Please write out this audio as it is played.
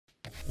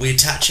We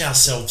attach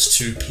ourselves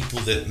to people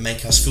that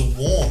make us feel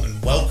warm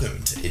and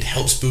welcomed. It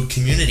helps build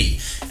community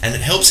and it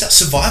helps our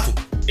survival.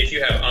 If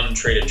you have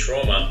untreated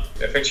trauma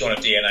that affects you on a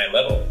DNA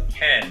level, you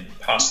can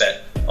pass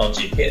that on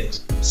to your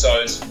kids.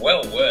 So it's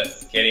well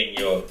worth getting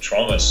your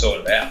trauma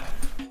sorted out.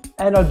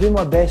 And I do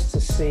my best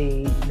to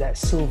see that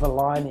silver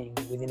lining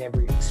within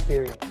every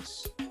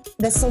experience.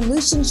 The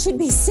solution should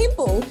be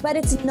simple, but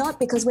it's not,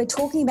 because we're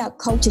talking about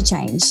culture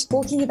change,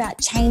 talking about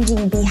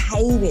changing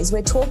behaviors,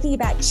 we're talking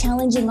about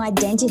challenging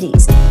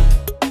identities.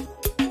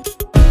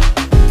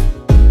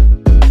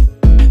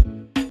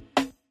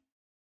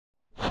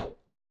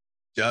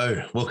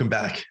 Joe, welcome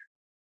back.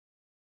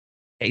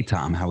 Hey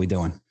Tom, how we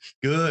doing?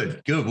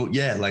 Good. Well,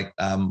 yeah, like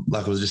I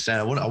was just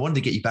saying, I wanted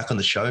to get you back on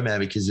the show,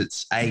 man, because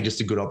it's A,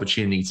 just a good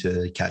opportunity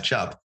to catch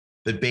up,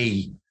 but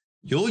B,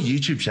 your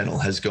YouTube channel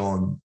has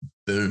gone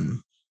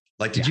boom.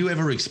 Like, did you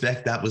ever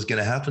expect that was going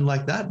to happen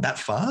like that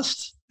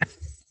fast?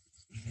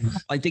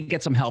 I did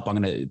get some help. I'm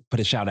going to put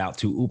a shout out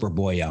to Uber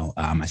Boyo.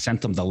 I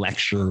sent him the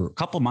lecture a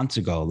couple months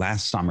ago,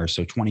 last summer.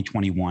 So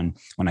 2021,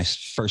 when I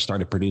first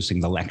started producing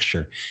the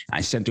lecture,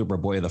 I sent Uber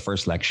Boyo the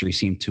first lecture. He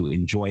seemed to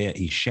enjoy it.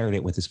 He shared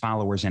it with his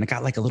followers and it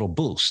got like a little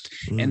boost.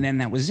 And then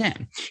that was it.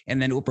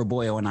 And then Uber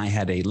Boyo and I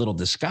had a little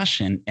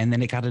discussion and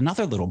then it got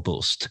another little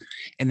boost.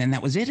 And then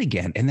that was it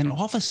again. And then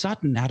all of a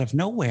sudden, out of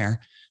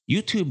nowhere,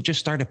 YouTube just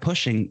started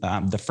pushing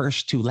the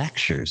first two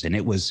lectures. And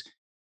it was,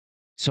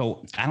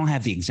 so I don't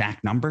have the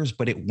exact numbers,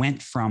 but it went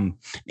from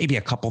maybe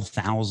a couple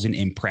thousand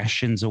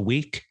impressions a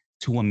week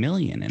to 1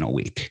 million in a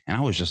week. And I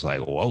was just like,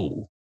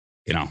 whoa,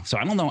 so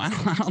I don't know.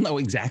 I don't know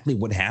exactly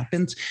what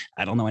happens.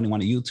 I don't know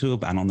anyone at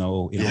YouTube. I don't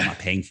know, I'm not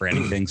paying for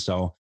anything.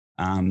 So,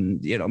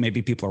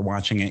 maybe people are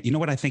watching it. You know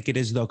what I think it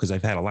is though? Because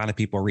I've had a lot of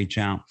people reach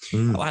out. A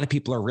lot of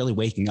people are really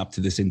waking up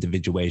to this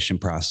individuation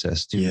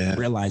process, to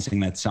realizing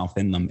that self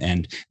in them.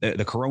 And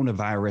the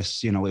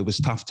coronavirus, it was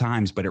tough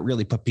times, but it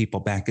really put people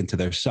back into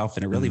their self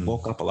and it really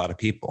woke up a lot of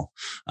people.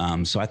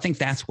 So I think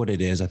that's what it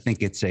is. I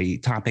think it's a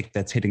topic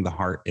that's hitting the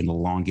heart and the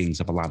longings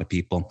of a lot of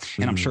people.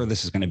 And I'm sure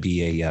this is going to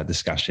be a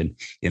discussion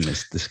in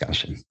this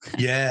discussion.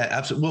 Yeah,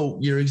 absolutely. Well,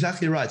 you're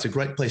exactly right. It's a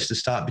great place to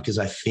start because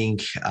I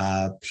think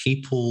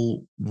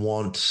people want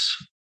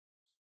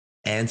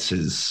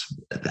answers.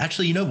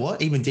 Actually, you know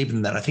what? Even deeper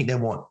than that, I think they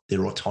want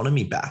their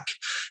autonomy back,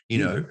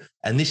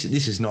 and this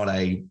is not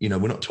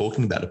we're not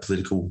talking about a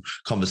political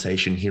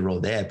conversation here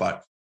or there,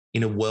 but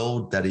in a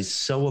world that is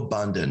so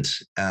abundant,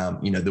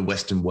 the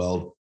Western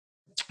world,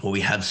 where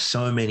we have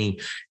so many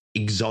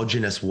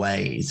exogenous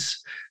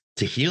ways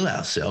to heal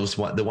ourselves,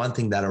 the one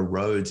thing that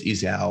erodes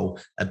is our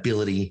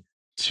ability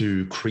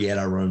to create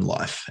our own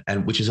life,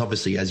 and which is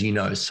obviously, as you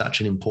know, such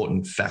an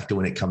important factor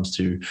when it comes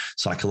to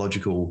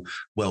psychological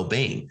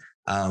well-being.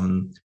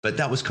 But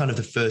that was kind of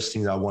the first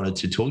thing that I wanted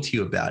to talk to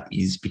you about,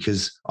 is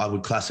because I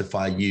would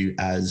classify you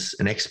as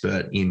an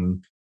expert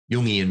in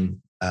Jungian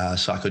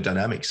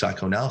psychodynamic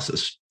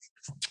psychoanalysis.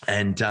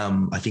 And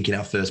I think in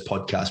our first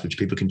podcast, which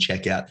people can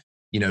check out,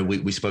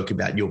 we spoke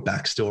about your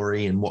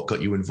backstory and what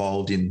got you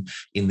involved in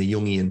the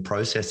Jungian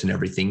process and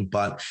everything.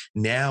 But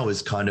now,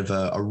 as kind of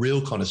a real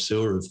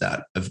connoisseur of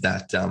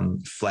that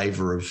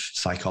flavor of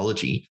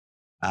psychology,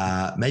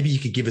 maybe you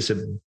could give us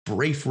a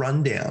brief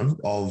rundown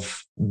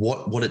of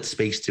what it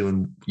speaks to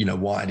and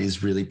why it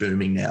is really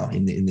booming now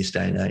in this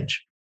day and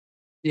age.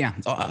 Yeah,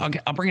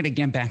 I'll bring it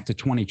again back to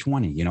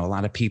 2020. A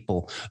lot of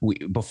people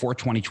before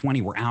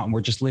 2020, we're out and we're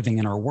just living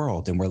in our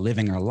world and we're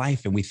living our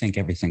life and we think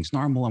everything's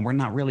normal and we're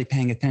not really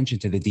paying attention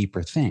to the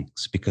deeper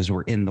things because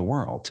we're in the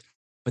world.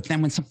 But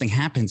then when something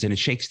happens and it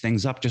shakes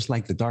things up, just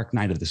like the dark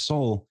night of the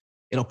soul,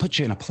 it'll put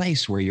you in a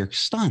place where you're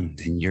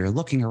stunned and you're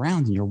looking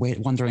around and you're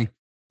wondering,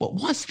 what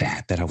was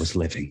that I was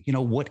living?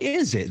 What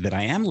is it that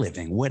I am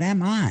living? What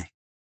am I?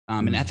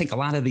 And I think a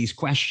lot of these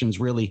questions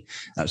really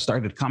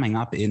started coming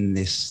up in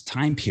this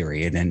time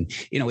period. And,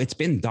 it's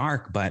been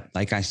dark, but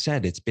like I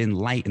said, it's been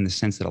light in the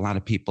sense that a lot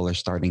of people are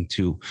starting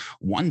to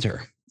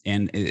wonder.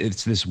 And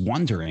it's this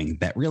wondering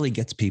that really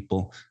gets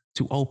people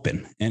to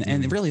open.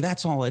 And really,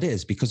 that's all it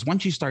is. Because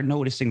once you start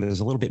noticing that there's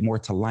a little bit more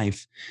to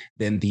life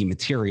than the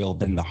material,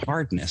 than the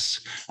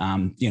hardness,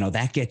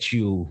 that gets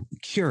you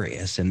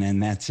curious. And then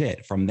that's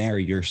it. From there,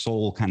 your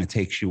soul kind of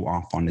takes you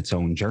off on its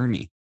own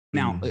journey.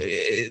 Now,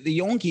 the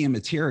Jungian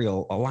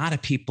material, a lot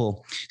of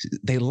people,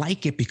 they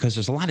like it because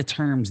there's a lot of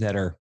terms that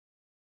are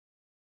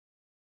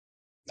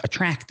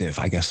attractive,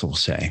 I guess we'll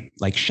say,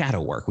 like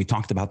shadow work. We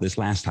talked about this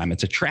last time.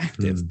 It's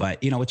attractive, but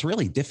it's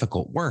really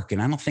difficult work.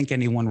 And I don't think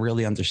anyone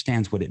really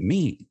understands what it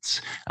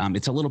means.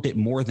 It's a little bit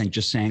more than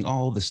just saying,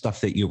 oh, the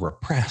stuff that you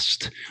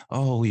repressed,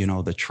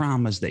 the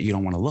traumas that you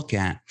don't want to look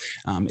at.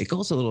 It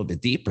goes a little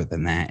bit deeper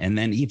than that. And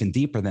then even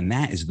deeper than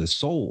that is the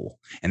soul.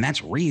 And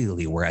that's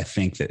really where I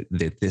think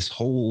that this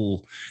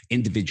whole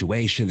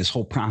individuation, this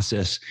whole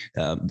process,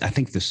 I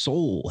think the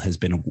soul has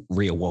been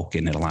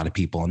reawoken in a lot of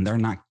people, and they're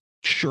not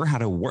sure how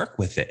to work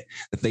with it,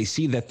 that they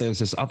see that there's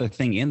this other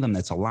thing in them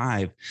that's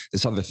alive,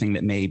 this other thing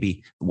that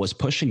maybe was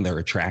pushing their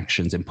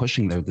attractions and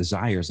pushing their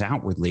desires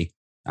outwardly,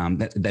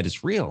 that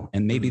is real.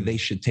 And maybe they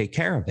should take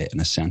care of it in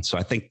a sense. So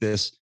I think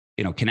this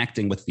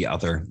connecting with the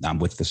other,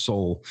 with the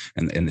soul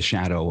and the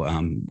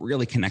shadow,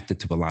 really connected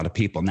to a lot of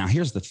people. Now,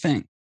 here's the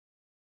thing.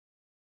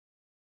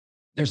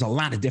 There's a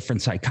lot of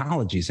different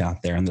psychologies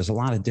out there, and there's a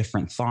lot of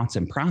different thoughts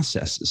and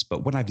processes.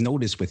 But what I've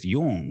noticed with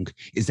Jung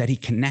is that he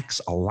connects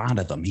a lot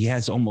of them. He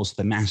has almost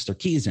the master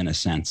keys, in a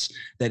sense,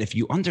 that if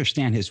you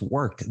understand his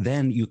work,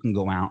 then you can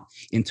go out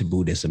into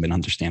Buddhism and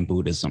understand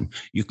Buddhism.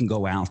 You can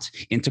go out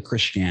into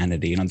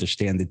Christianity and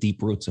understand the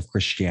deep roots of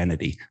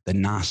Christianity, the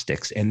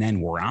Gnostics. And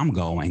then where I'm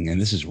going, and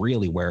this is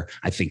really where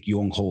I think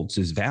Jung holds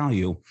his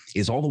value,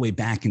 is all the way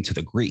back into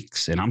the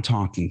Greeks. And I'm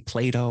talking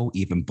Plato,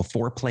 even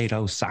before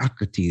Plato,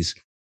 Socrates,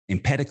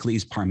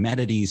 Empedocles,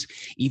 Parmenides,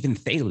 even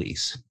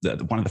Thales,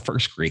 one of the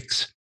first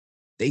Greeks.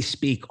 They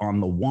speak on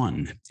the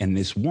one, and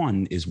this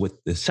one is what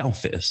the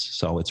self is.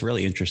 So it's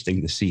really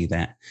interesting to see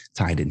that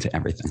tied into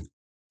everything.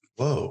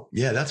 Whoa.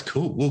 Yeah, that's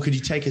cool. Well, could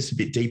you take us a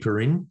bit deeper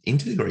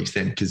into the Greeks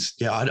then? Because,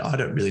 I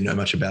don't really know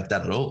much about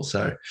that at all.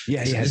 So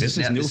this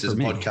is new for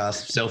me.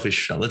 Podcast,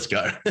 selfish. Let's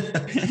go.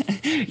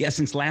 Yeah,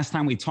 since last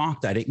time we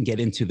talked, I didn't get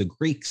into the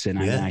Greeks, and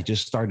I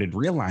just started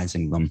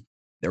realizing them.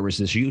 There was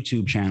this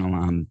YouTube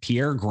channel,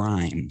 Pierre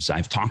Grimes.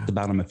 I've talked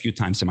about him a few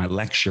times in my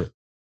lecture,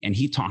 and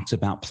he talks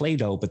about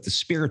Plato, but the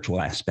spiritual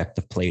aspect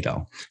of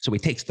Plato. So he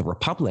takes the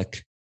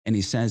Republic and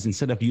he says,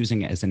 instead of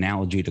using it as an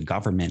analogy to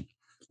government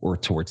or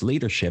towards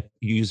leadership,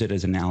 you use it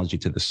as an analogy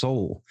to the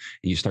soul.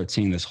 And you start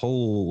seeing this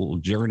whole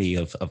journey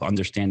of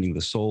understanding the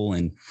soul,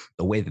 and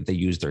the way that they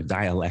use their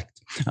dialect,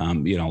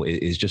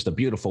 is just a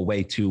beautiful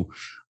way to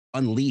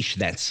unleash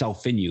that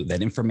self in you,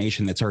 that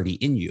information that's already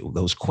in you,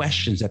 those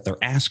questions that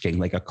they're asking,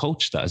 like a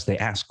coach does. They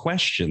ask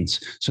questions,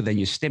 so then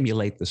you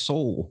stimulate the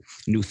soul,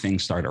 new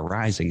things start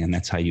arising, and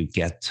that's how you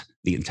get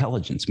the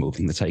intelligence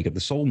moving. That's how you get the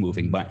soul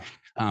moving. But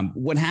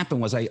what happened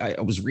was I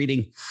was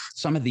reading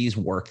some of these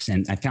works,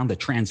 and I found a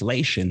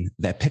translation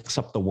that picks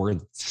up the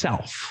word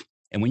self.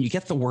 And when you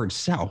get the word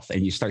self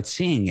and you start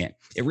seeing it,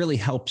 it really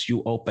helps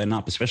you open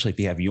up, especially if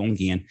you have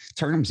Jungian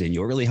terms in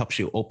you. It really helps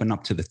you open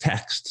up to the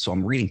text. So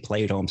I'm reading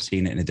Plato, I'm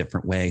seeing it in a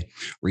different way,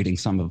 reading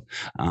some of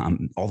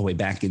all the way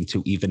back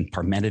into even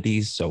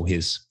Parmenides. So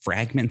his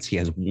fragments, he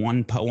has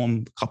one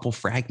poem, a couple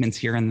fragments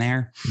here and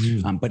there,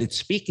 but it's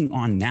speaking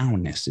on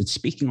nowness. It's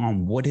speaking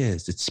on what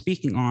is. It's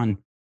speaking on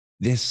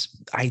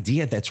this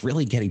idea that's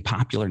really getting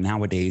popular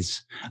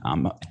nowadays.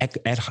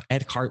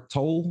 Eckhart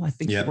Tolle, I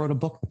think he wrote a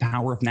book, The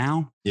Power of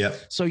Now. Yeah.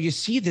 So you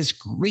see this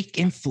Greek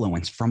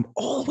influence from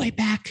all the way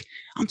back,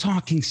 I'm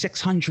talking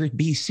 600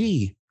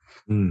 BC,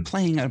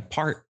 playing a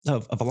part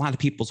of a lot of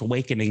people's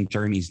awakening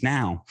journeys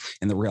now,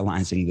 and they're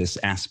realizing this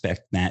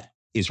aspect that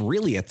is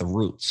really at the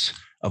roots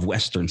of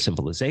Western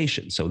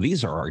civilization. So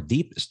these are our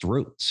deepest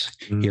roots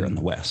here in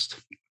the West.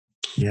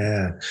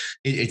 Yeah,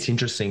 it's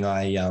interesting.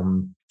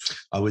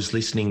 I was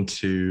listening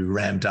to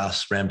Ram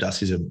Dass. Ram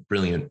Dass is a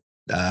brilliant,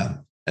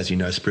 as you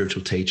know,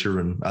 spiritual teacher,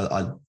 and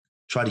I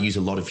try to use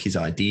a lot of his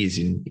ideas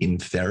in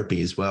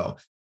therapy as well.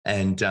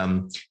 And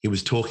he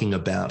was talking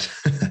about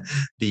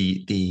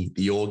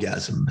the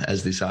orgasm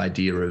as this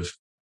idea of,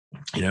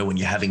 when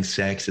you're having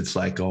sex, it's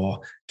like,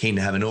 keen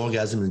to have an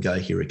orgasm, and go,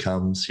 here it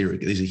comes.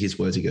 These are his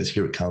words. He goes,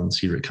 here it comes,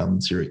 here it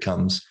comes, here it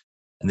comes.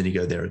 And then you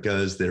go, there it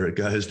goes, there it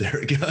goes, there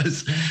it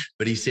goes.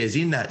 But he says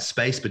in that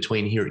space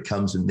between here it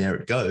comes and there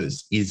it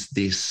goes is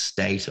this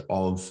state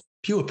of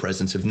pure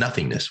presence of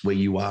nothingness, where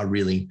you are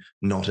really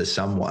not a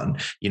someone.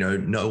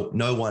 No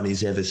one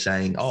is ever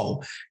saying,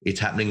 oh,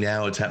 it's happening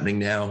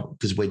now,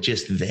 because we're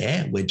just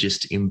there, we're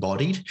just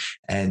embodied.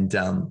 And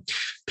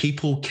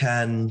people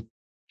can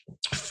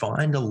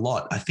find a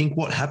lot. I think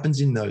what happens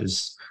in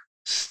those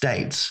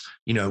states,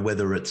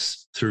 whether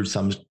it's through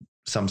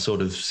some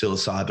sort of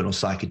psilocybin or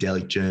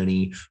psychedelic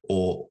journey,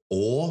 or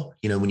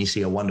when you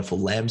see a wonderful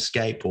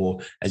landscape,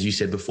 or as you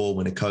said before,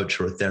 when a coach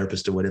or a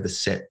therapist or whatever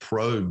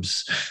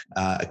probes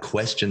a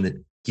question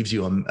that gives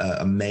you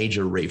a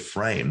major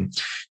reframe,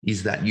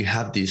 is that you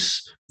have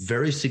this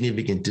very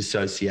significant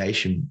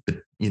dissociation,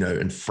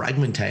 and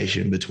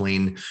fragmentation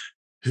between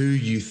who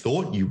you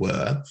thought you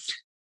were,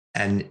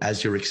 and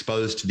as you're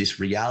exposed to this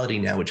reality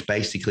now, which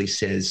basically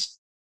says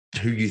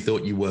who you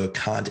thought you were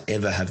can't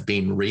ever have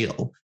been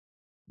real.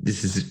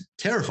 This is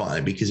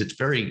terrifying because it's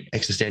very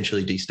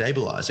existentially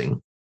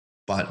destabilizing.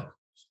 But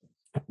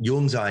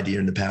Jung's idea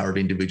in The Power of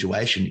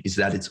Individuation is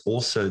that it's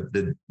also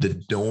the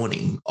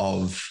dawning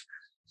of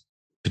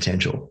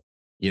potential,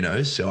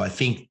 So I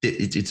think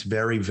that it's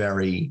very,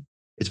 very,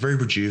 it's very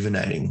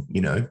rejuvenating,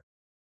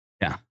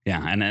 Yeah.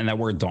 And that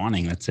word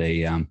dawning, that's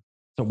a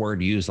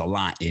word used a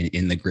lot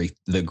in the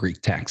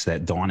Greek text,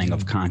 that dawning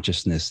of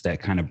consciousness,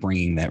 that kind of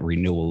bringing that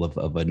renewal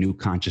of a new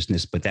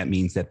consciousness. But that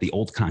means that the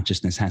old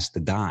consciousness has to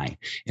die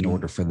in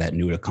order for that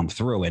new to come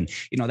through. And,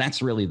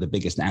 that's really the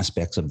biggest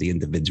aspects of the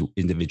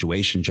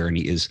individuation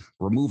journey, is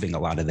removing a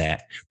lot of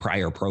that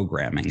prior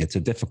programming. It's a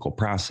difficult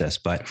process,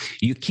 but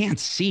you can't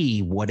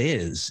see what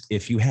is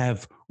if you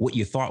have what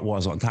you thought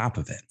was on top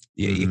of it.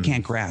 You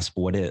can't grasp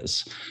what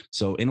is.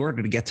 So in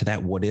order to get to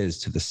that what is,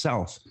 to the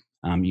self,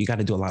 You got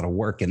to do a lot of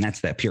work, and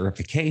that's that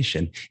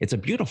purification. It's a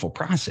beautiful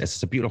process.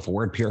 It's a beautiful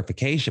word,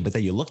 purification. But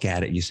then you look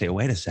at it and you say,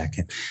 wait a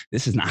second,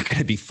 this is not going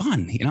to be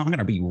fun. You know, I'm going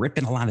to be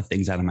ripping a lot of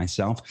things out of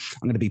myself.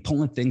 I'm going to be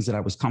pulling things that I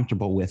was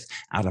comfortable with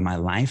out of my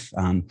life.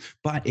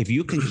 But if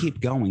you can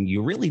keep going,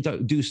 you really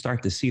do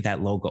start to see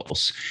that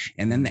logos,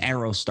 and then the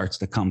arrow starts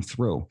to come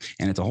through,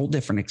 and it's a whole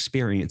different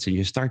experience. And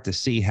you start to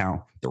see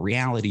how the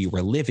reality you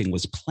were living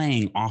was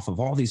playing off of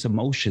all these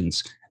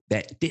emotions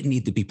that didn't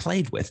need to be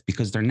played with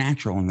because they're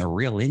natural and they're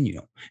real in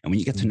you. And when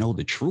you get to know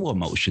the true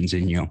emotions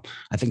in you,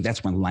 I think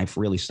that's when life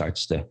really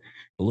starts to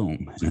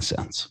bloom in a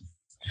sense.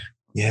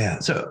 Yeah.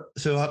 So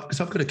I've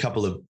got a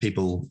couple of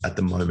people at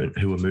the moment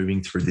who are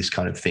moving through this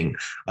kind of thing.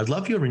 I'd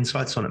love your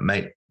insights on it,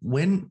 mate.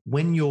 When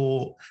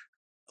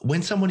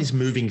someone is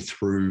moving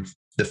through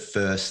the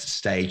first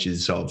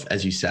stages of,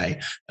 as you say,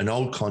 an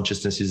old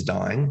consciousness is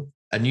dying,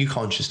 a new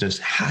consciousness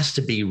has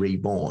to be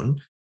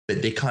reborn,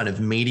 but they're kind of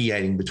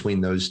mediating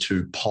between those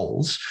two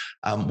poles.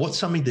 What's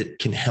something that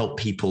can help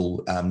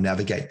people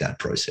navigate that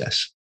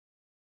process?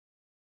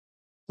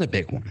 The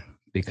big one,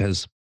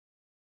 because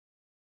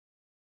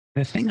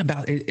the thing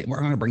about it, we're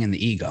going to bring in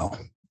the ego.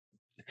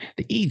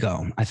 The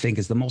ego, I think,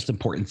 is the most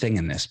important thing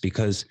in this,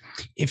 because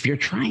if you're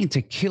trying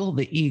to kill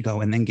the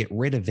ego and then get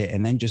rid of it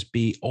and then just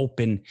be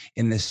open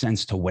in this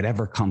sense to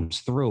whatever comes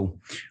through,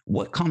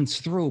 what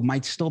comes through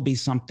might still be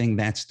something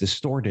that's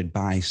distorted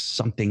by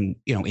something,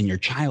 you know, in your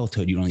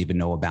childhood you don't even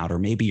know about, or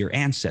maybe your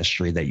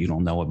ancestry that you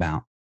don't know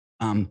about.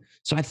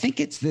 So I think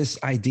it's this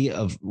idea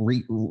of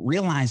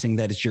realizing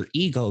that it's your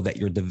ego that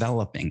you're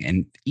developing,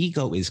 and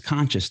ego is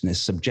consciousness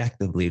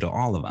subjectively to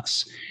all of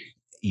us.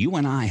 You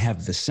and I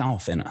have the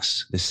self in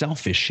us. The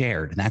self is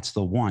shared. That's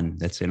the one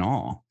that's in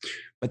all.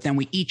 But then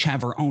we each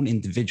have our own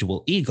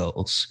individual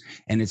egos.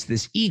 And it's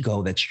this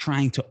ego that's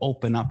trying to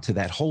open up to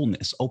that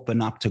wholeness,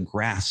 open up to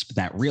grasp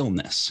that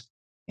realness.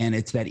 And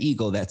it's that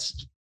ego that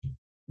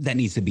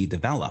needs to be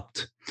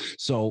developed.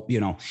 So, you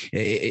know,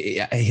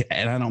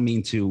 and I don't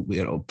mean to,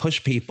 you know,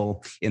 push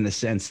people in the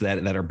sense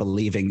that are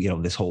believing, you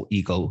know, this whole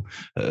ego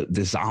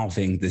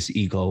dissolving, this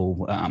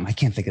ego, I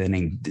can't think of the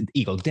name,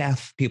 ego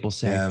death, people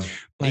say. Yeah.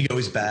 But, ego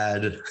is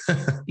bad.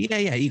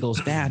 yeah,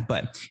 ego's bad.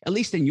 But at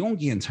least in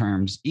Jungian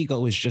terms,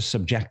 ego is just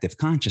subjective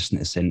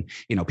consciousness. And,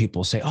 you know,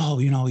 people say, oh,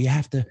 you know,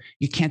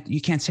 you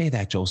can't say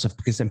that, Joseph,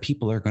 because then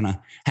people are going to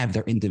have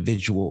their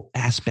individual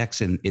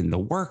aspects in the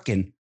work.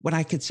 And what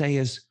I could say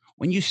is,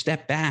 when you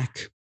step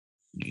back,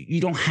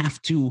 you don't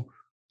have to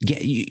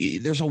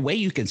there's a way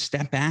you can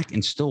step back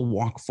and still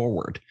walk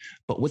forward.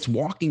 But what's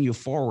walking you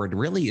forward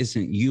really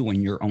isn't you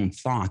and your own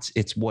thoughts.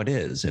 It's what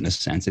is, in a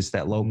sense. It's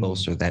that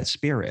logos or that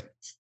spirit.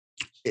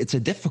 It's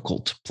a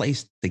difficult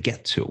place to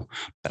get to,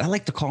 but I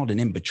like to call it an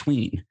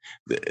in-between,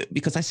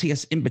 because I see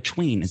us in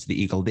between as the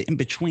ego, the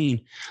in-between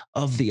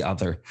of the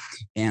other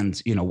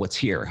and, you know, what's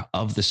here,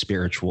 of the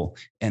spiritual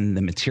and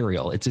the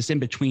material. It's this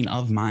in-between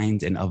of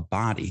mind and of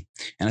body.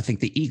 And I think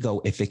the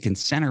ego, if it can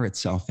center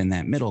itself in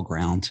that middle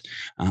ground,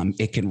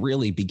 it can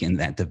really begin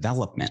that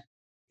development.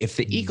 If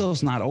the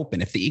ego's not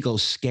open, if the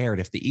ego's scared,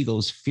 if the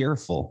ego's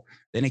fearful,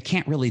 then it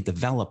can't really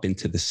develop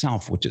into the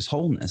self, which is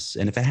wholeness.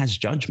 And if it has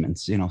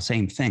judgments, you know,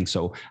 same thing.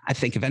 So I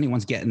think if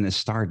anyone's getting this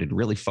started,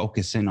 really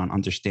focus in on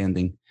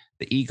understanding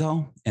the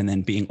ego and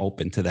then being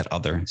open to that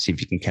other, see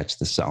if you can catch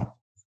the self.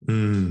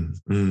 And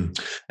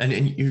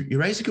you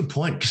raise a good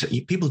point, because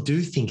people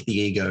do think the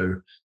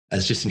ego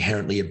as just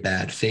inherently a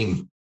bad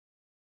thing.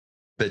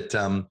 But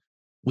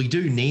we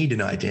do need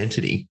an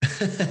identity,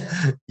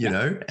 you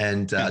know,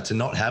 and to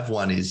not have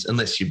one is,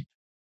 unless you're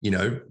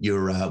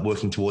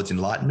working towards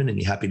enlightenment and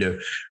you're happy to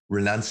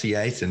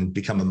renunciate and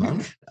become a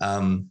monk.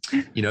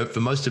 You know,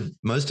 for most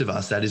of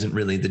us, that isn't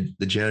really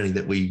the journey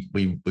that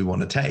we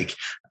want to take.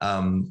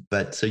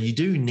 But so you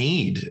do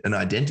need an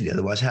identity.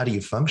 Otherwise, how do you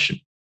function?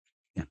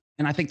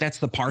 And I think that's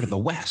the part of the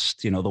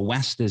West. You know, the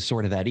West is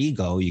sort of that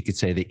ego. You could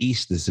say the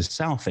East is the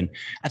self. And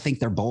I think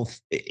they're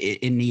both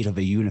in need of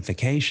a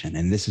unification.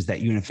 And this is that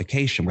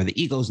unification where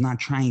the ego is not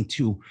trying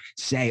to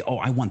say, oh,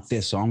 I want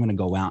this, so I'm going to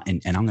go out and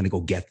I'm going to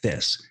go get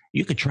this.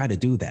 You could try to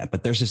do that.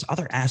 But there's this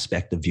other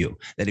aspect of you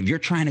that if you're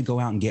trying to go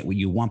out and get what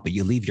you want, but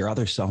you leave your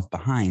other self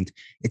behind,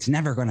 it's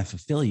never going to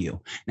fulfill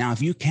you. Now,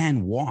 if you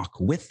can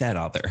walk with that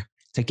other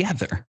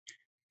together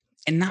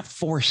and not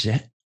force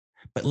it,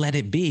 but let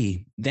it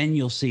be, then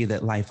you'll see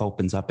that life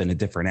opens up in a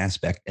different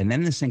aspect. And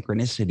then the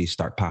synchronicities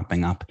start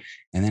popping up,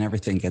 and then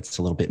everything gets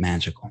a little bit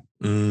magical.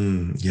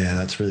 Yeah,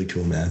 that's really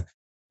cool, man.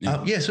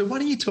 Yeah. So why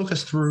don't you talk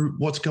us through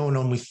what's going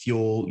on with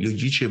your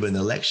YouTube and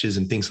the lectures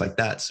and things like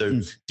that? So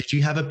did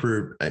you have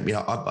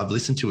I've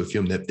listened to a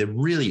few of them. They're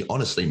really,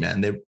 honestly, man,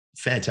 they're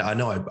fantastic. I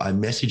know I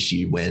messaged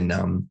you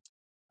when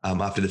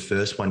after the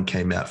first one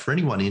came out. For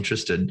anyone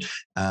interested,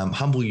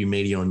 Humble You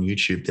Media on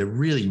YouTube. They're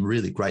really,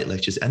 really great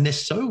lectures, and they're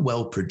so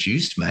well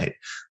produced, mate.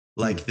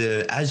 Like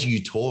as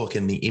you talk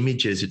and the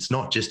images, it's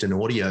not just an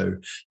audio.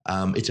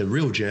 It's a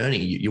real journey.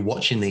 You're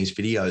watching these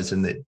videos,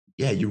 and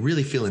you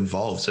really feel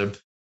involved. So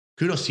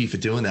kudos to you for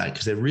doing that,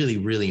 because they're really,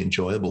 really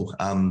enjoyable.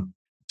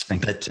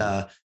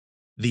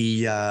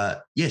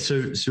 So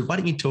why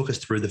don't you talk us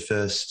through the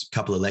first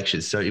couple of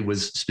lectures? So it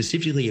was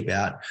specifically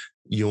about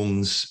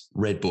Jung's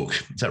Red Book.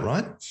 Is that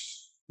right?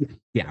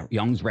 Yeah,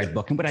 Jung's Red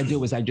Book. And what I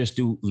do is I just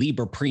do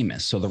Liber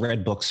Primus. So the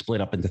Red Book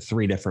split up into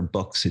 3 different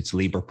books. It's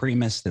Liber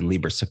Primus, then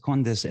Liber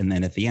Secundus, and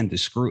then at the end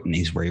is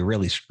Scrutinies, where he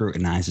really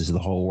scrutinizes the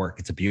whole work.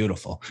 It's a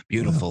beautiful,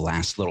 beautiful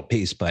last little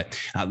piece. But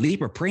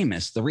Liber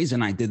Primus, the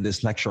reason I did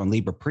this lecture on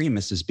Liber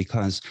Primus is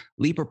because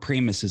Liber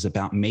Primus is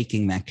about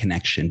making that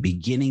connection,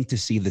 beginning to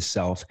see the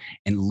self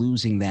and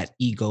losing that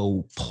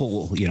ego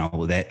pull,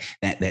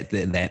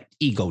 that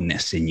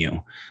ego-ness in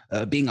you,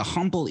 being a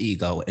humble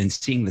ego and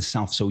seeing the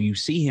self. So you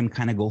see him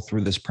kind of go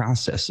through this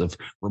process of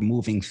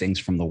removing things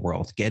from the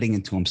world, getting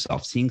into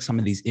himself, seeing some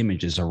of these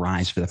images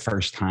arise for the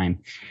first time.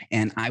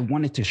 And I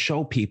wanted to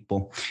show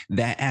people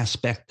that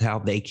aspect, how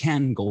they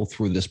can go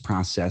through this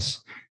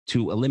process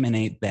to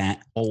eliminate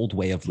that old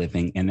way of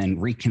living and then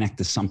reconnect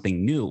to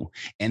something new.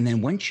 And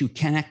then once you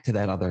connect to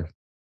that other,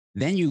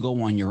 then you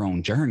go on your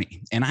own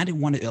journey. And I didn't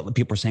want to,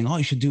 people are saying, oh,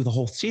 you should do the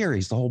whole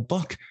series, the whole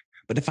book.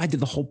 But if I did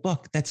the whole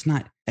book,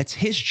 that's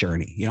his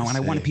journey, and I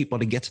wanted people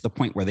to get to the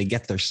point where they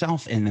get their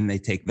self and then they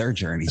take their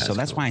journey. So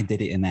that's why I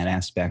did it in that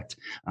aspect.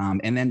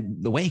 And then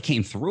the way it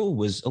came through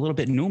was a little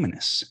bit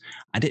numinous.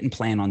 I didn't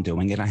plan on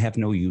doing it. I have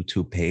no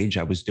YouTube page.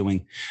 I was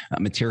doing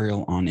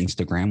material on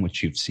Instagram,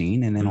 which you've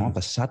seen. And then all of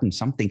a sudden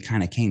something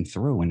kind of came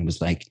through and it was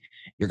like,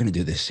 you're going to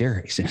do this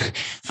series. And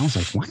I was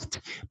like, what?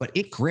 But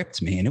it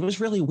gripped me and it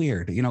was really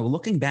weird.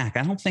 Looking back,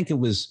 I don't think it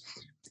was,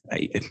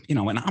 and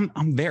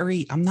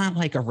I'm not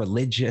like a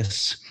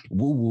religious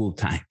woo-woo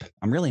type.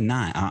 I'm really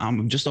not.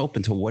 I'm just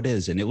open to what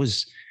is. And it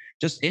was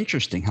just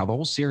interesting how the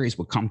whole series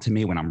would come to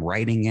me when I'm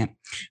writing it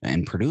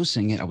and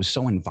producing it. I was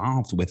so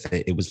involved with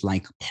it. It was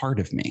like part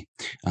of me.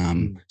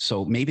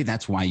 So maybe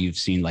that's why you've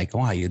seen like,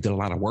 oh, you did a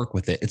lot of work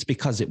with it. It's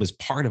because it was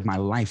part of my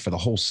life for the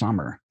whole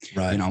summer,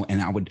 right?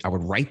 And I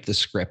would write the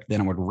script,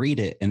 then I would read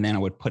it, and then I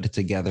would put it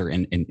together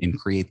and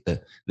create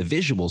the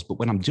visuals. But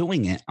when I'm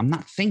doing it, I'm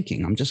not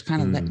thinking. I'm just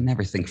kind of letting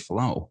everything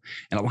flow.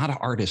 And a lot of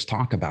artists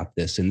talk about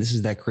this. And this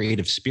is that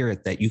creative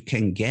spirit that you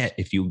can get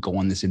if you go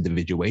on this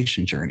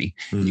individuation journey.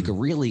 You can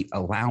really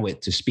allow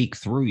it to speak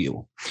through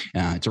you.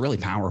 It's a really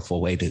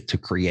powerful way to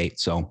create.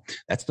 So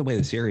that's the way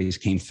the series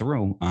came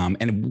through.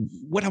 And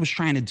what I was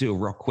trying to do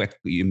real quick,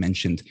 you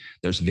mentioned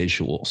there's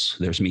visuals,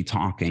 there's me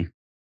talking,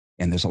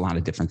 and there's a lot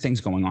of different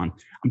things going on.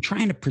 I'm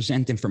trying to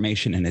present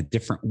information in a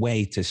different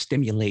way to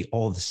stimulate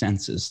all the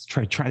senses,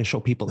 try to show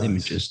people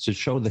images, to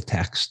show the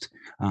text,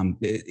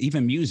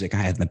 even music I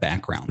had in the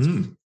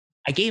background.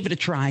 I gave it a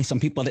try. Some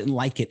people didn't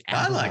like it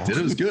at all. I liked it.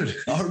 It was good.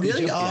 Oh,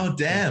 really? Oh,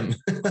 damn.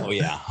 Oh,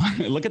 yeah.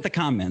 Look at the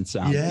comments.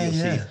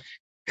 See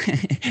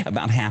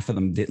about half of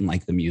them didn't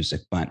like the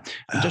music, but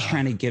I'm just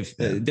trying to give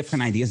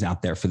different ideas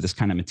out there for this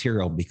kind of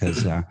material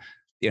because, a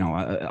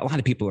lot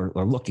of people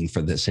are looking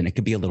for this and it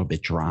could be a little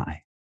bit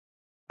dry.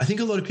 I think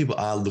a lot of people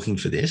are looking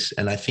for this,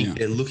 and I think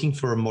they're looking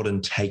for a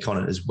modern take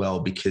on it as well,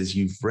 because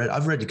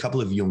I've read a couple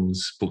of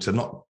Jung's books. I've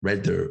not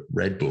read the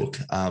Red Book,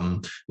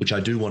 which I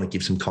do want to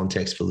give some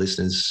context for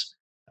listeners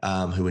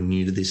who are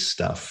new to this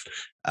stuff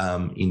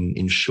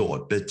in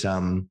short. But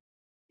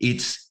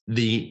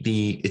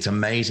it's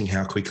amazing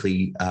how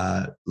quickly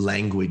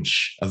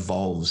language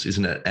evolves,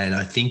 isn't it? And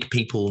I think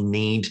people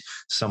need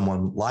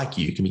someone like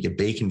you, can be a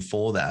beacon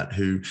for that,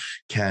 who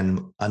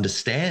can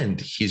understand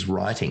his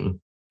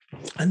writing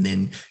and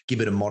then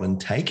give it a modern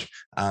take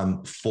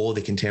for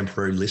the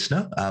contemporary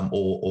listener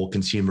or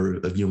consumer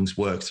of Jung's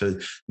work. So,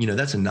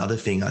 that's another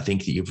thing I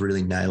think that you've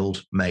really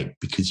nailed, mate,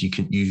 because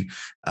you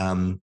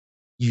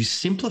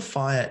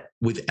simplify it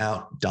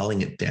without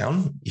dulling it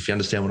down, if you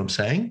understand what I'm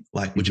saying,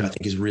 which I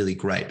think is really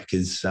great,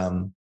 because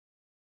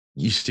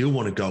you still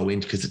want to go in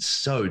because it's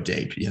so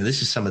deep.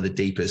 This is some of the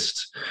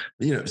deepest,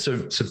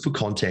 so for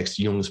context,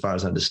 Jung, as far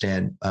as I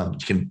understand,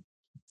 you can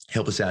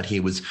help us out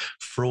here, was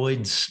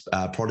Freud's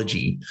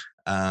prodigy,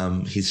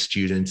 his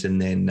student. And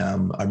then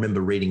I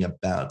remember reading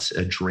about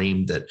a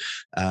dream that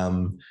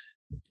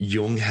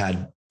Jung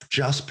had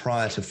just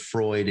prior to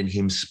Freud and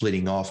him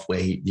splitting off, where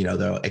they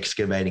were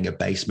excavating a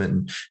basement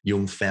and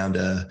Jung found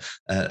a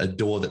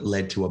door that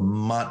led to a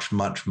much,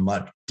 much,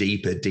 much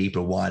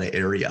deeper, wider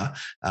area,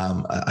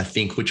 I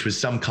think, which was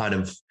some kind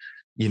of,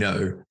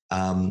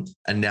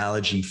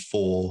 analogy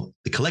for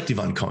the collective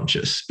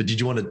unconscious. But did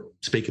you want to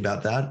speak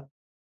about that?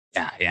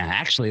 Yeah.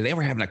 Actually, they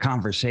were having a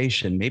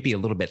conversation, maybe a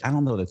little bit. I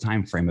don't know the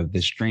time frame of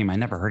this dream. I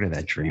never heard of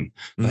that dream,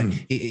 but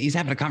he's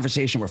having a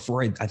conversation with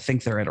Freud. I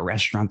think they're at a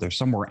restaurant. They're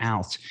somewhere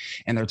else,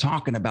 and they're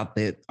talking about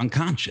the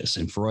unconscious.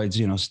 And Freud's,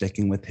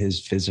 sticking with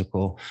his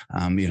physical.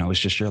 It's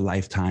just your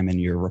lifetime and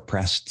your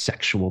repressed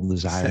sexual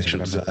desires.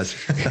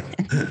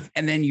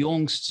 And then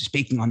Jung's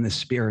speaking on this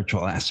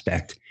spiritual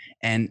aspect.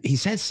 And he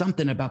says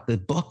something about the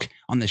book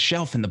on the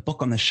shelf, and the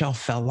book on the shelf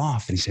fell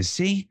off. And he says,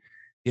 see,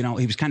 he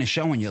was kind of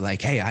showing you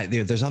like, hey,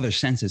 there's other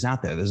senses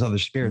out there. There's other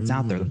spirits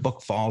out there. The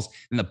book falls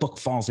and the book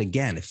falls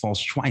again. It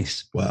falls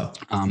twice. Wow.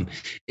 And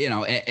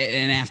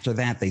after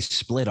that, they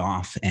split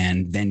off.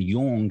 And then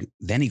Jung,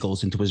 he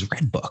goes into his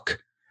Red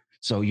Book.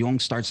 So Jung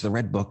starts the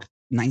Red Book.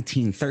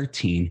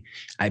 1913.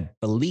 I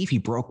believe he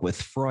broke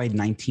with Freud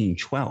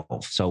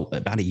 1912. So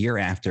about a year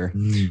after.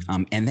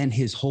 And then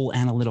his whole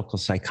analytical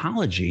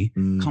psychology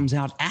comes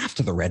out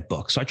after the Red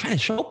Book. So I try to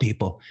show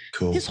people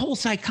his whole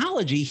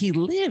psychology, he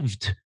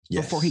lived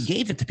before he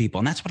gave it to people.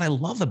 And that's what I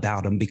love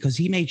about him, because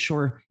he made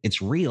sure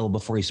it's real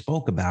before he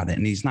spoke about it.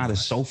 And he's not a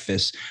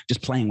sophist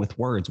just playing with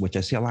words, which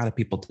I see a lot of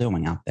people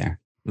doing out there.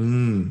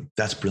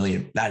 That's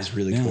brilliant. That is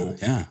really cool.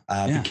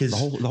 Because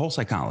the whole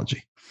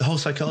psychology. The whole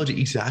psychology,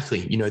 exactly.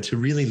 You know, to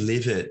really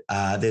live it,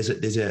 I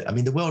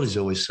mean, the world is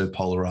always so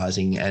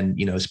polarizing, and,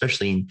 you know,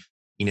 especially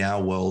in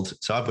our world.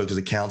 So I've worked as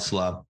a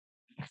counselor,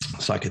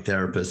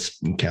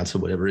 psychotherapist,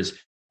 counselor, whatever it is.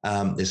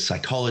 There's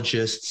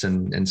psychologists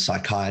and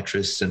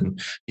psychiatrists.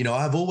 And, you know,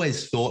 I've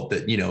always thought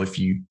that, you know, if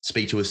you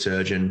speak to a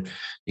surgeon,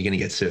 you're going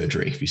to get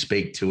surgery. If you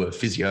speak to a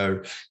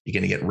physio, you're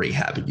going to get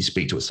rehab. If you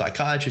speak to a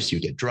psychiatrist, you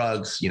get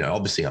drugs. You know,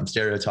 obviously I'm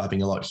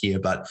stereotyping a lot here,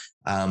 but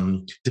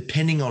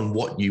depending on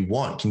what you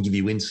want can give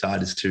you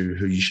insight as to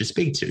who you should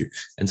speak to.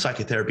 And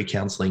psychotherapy,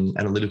 counseling,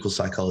 analytical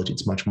psychology,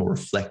 it's much more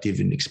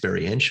reflective and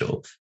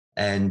experiential.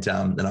 And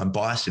I'm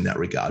biased in that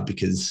regard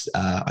because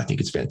I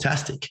think it's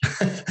fantastic.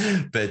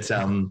 But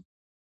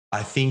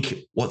I think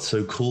what's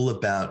so cool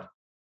about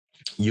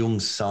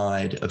Jung's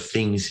side of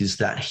things is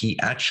that he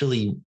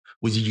actually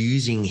was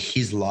using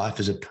his life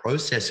as a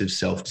process of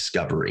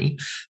self-discovery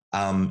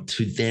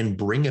to then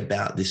bring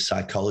about this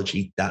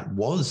psychology that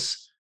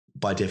was,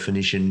 by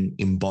definition,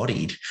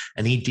 embodied.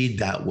 And he did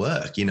that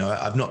work. You know,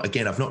 I've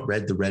not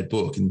read the Red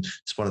Book, and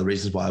it's one of the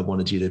reasons why I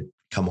wanted you to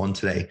come on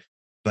today.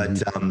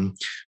 But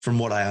from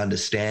what I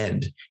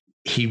understand,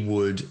 he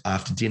would,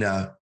 after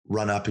dinner,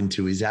 run up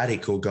into his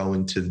attic or go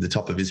into the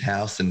top of his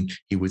house, and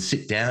he would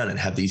sit down and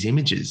have these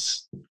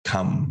images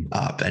come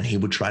up, and he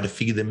would try to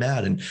figure them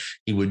out, and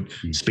he would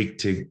speak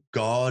to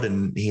God.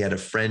 And he had a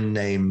friend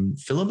named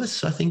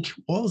Philemus, I think it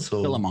was,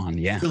 or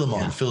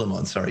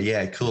Philemon. Sorry.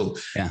 Yeah. Cool.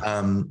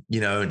 Yeah.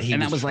 You know,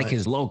 and that was like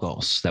his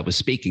logos that was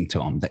speaking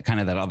to him, that kind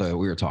of that other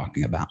we were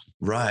talking about.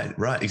 Right.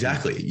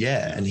 Exactly.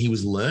 Yeah. And he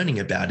was learning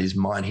about his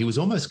mind. He was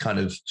almost kind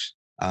of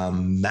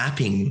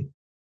mapping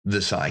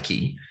the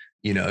psyche,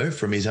 you know,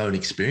 from his own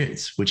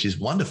experience, which is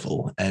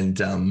wonderful. And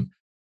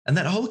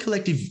that whole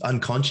collective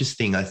unconscious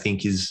thing, I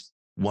think, is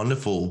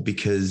wonderful,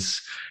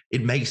 because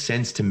it makes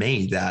sense to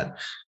me that,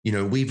 you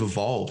know, we've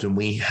evolved and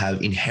we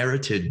have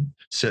inherited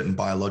certain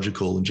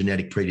biological and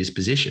genetic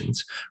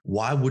predispositions.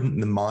 Why wouldn't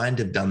the mind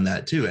have done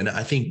that too? And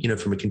I think, you know,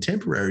 from a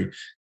contemporary,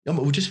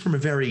 just from a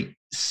very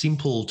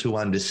simple to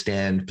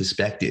understand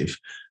perspective,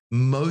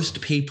 most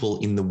people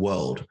in the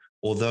world,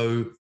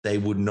 although they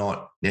would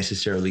not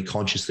necessarily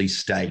consciously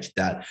state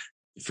that,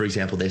 for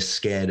example, they're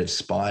scared of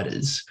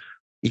spiders.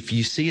 If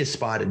you see a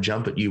spider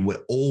jump at you,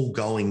 we're all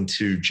going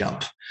to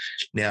jump.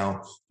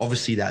 Now,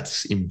 obviously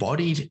that's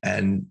embodied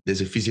and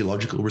there's a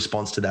physiological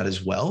response to that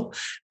as well.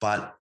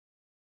 But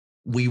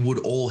we would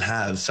all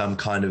have some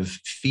kind of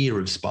fear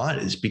of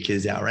spiders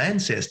because our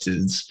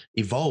ancestors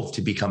evolved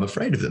to become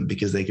afraid of them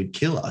because they could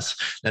kill us.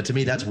 Now, to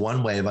me, that's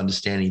one way of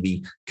understanding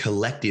the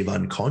collective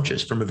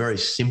unconscious from a very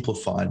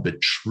simplified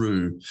but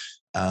true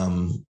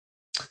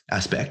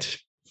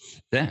aspect.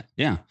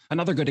 Yeah.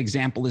 Another good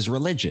example is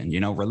religion. You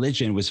know,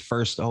 religion was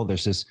first,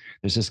 there's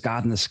this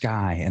God in the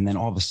sky. And then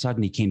all of a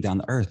sudden he came down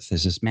to earth.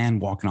 There's this man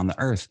walking on the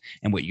earth.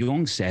 And what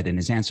Jung said in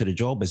his answer to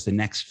Job is the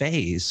next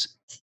phase,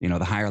 you know,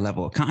 the higher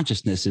level of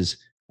consciousness is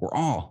we're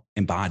all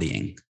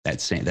embodying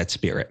that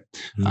spirit,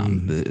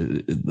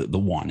 the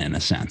one in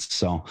a sense.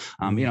 So,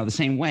 you know, the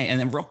same way. And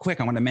then real quick,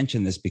 I want to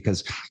mention this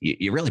because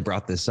you really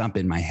brought this up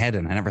in my head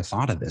and I never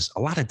thought of this. A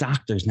lot of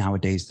doctors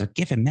nowadays, they're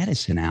giving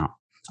medicine out.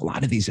 A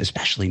lot of these,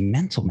 especially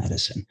mental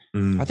medicine,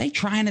 are they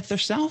trying it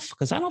themselves?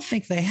 Because I don't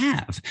think they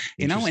have,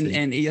 you know,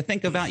 and you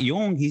think about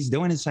Jung, he's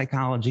doing his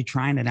psychology,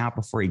 trying it out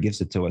before he gives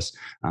it to us.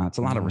 It's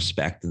a lot of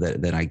respect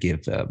that I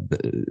give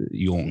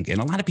Jung. And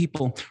a lot of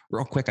people,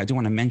 real quick, I do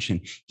want to mention,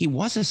 he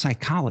was a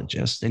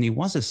psychologist and he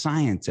was a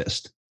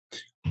scientist,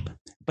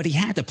 but he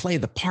had to play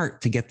the part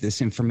to get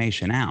this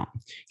information out.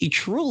 He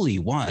truly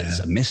was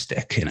a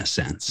mystic in a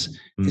sense.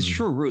 His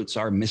true roots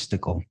are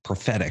mystical,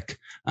 prophetic.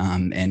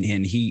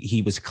 And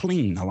he was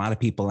clean. A lot of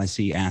people I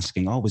see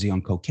asking, was he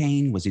on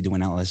cocaine? Was he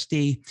doing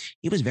LSD?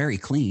 He was very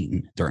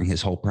clean during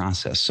his whole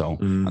process. So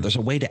there's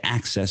a way to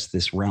access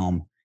this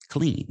realm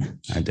clean.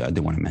 I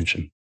do want to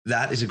mention.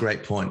 That is a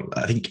great point.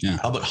 I think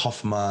Albert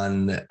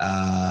Hoffman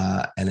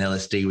and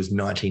LSD was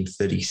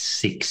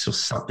 1936 or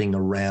something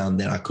around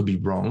then. I could be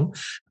wrong.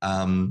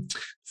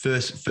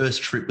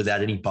 First trip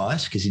without any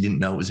bias because he didn't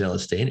know it was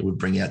LSD and it would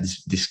bring out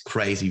this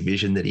crazy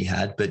vision that he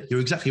had. But you're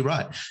exactly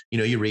right. You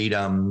know, you read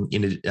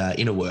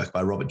Inner Work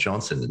by Robert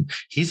Johnson, and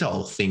his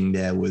whole thing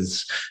there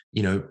was,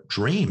 you know,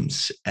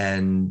 dreams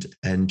and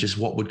just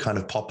what would kind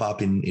of pop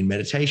up in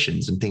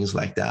meditations and things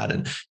like that.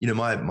 And, you know,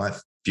 my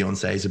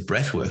fiance is a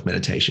breathwork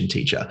meditation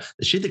teacher.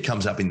 The shit that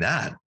comes up in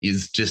that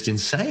is just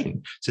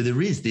insane. So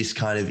there is this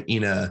kind of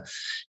inner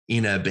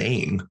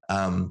being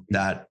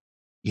that,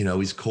 you know,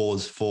 is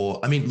cause for,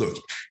 I mean, look,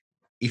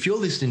 if you're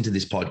listening to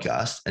this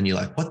podcast and you're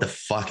like, what the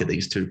fuck are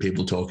these two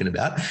people talking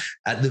about?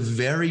 At the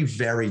very,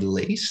 very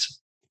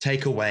least,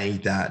 take away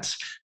that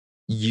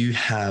you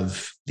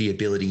have the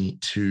ability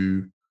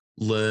to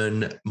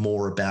learn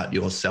more about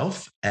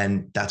yourself,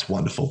 and that's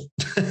wonderful.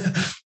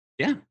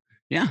 Yeah.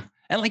 Yeah.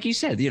 And like you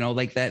said,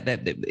 like that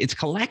it's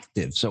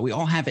collective. So we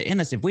all have it in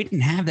us. If we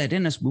didn't have that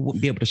in us, we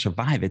wouldn't be able to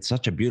survive. It's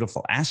such a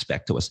beautiful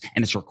aspect to us,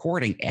 and it's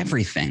recording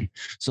everything.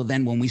 So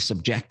then when we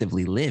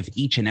subjectively live,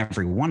 each and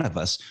every one of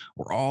us,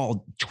 we're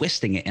all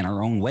twisting it in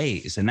our own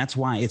ways. And that's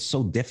why it's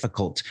so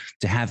difficult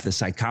to have the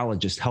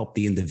psychologist help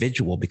the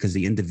individual, because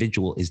the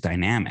individual is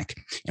dynamic.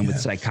 And with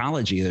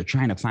psychology, they're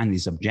trying to find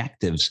these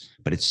objectives,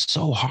 but it's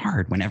so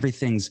hard when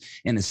everything's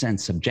in a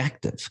sense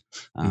subjective.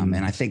 And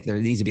I think there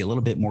needs to be a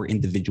little bit more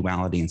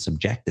individuality and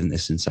subjectiveness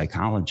in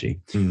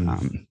psychology.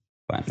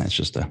 But that's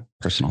just a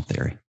personal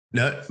theory.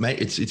 No, mate,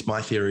 it's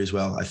my theory as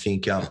well. I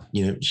think,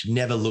 you should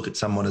never look at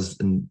someone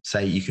and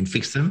say you can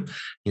fix them,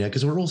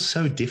 because we're all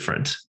so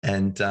different.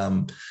 And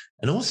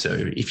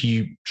also, if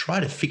you try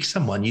to fix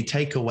someone, you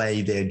take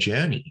away their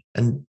journey,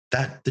 and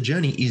that the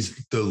journey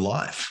is the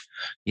life,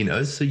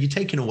 so you're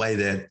taking away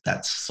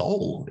that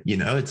soul,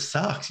 it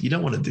sucks. You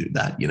don't want to do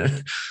that,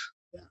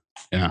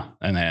 Yeah.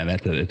 And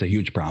it's a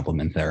huge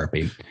problem in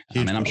therapy.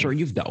 And I'm sure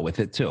you've dealt with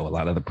it too. A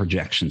lot of the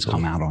projections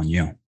come out on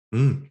you.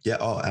 Yeah.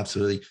 Oh,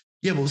 absolutely.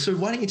 Yeah. Well, so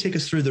why don't you take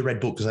us through the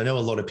Red Book? Because I know a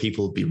lot of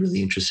people would be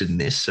really interested in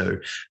this. So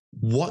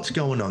what's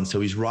going on?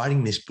 So he's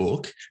writing this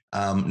book,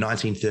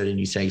 1930, and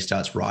you say he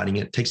starts writing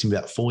it. It takes him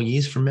about 4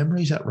 years from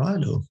memory. Is that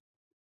right? Or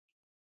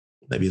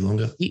maybe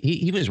longer?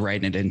 He was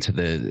writing it into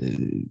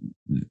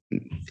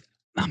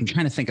I'm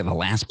trying to think of the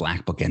last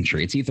Black Book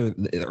entry. It's either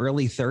the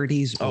early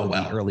 30s or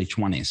the early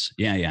 20s.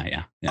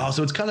 Yeah. Oh,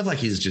 so it's kind of like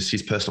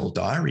his personal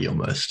diary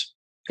almost.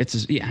 It's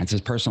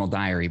his personal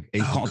diary. He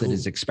called it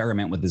his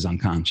experiment with his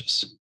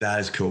unconscious. That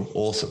is cool.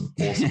 Awesome.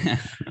 Yeah.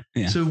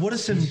 So what are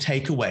some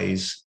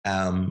takeaways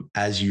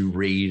as you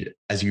read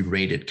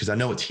it? Because I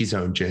know it's his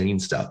own journey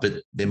and stuff, but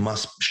there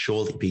must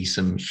surely be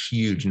some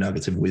huge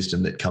nuggets of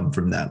wisdom that come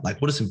from that.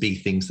 Like, what are some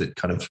big things that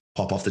kind of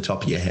pop off the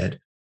top of your head?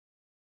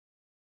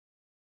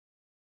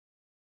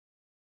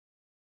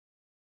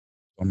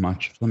 So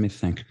much. Let me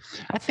think.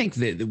 I think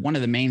that one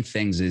of the main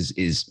things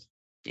is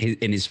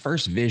in his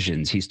first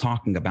visions, he's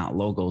talking about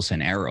logos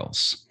and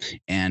eros.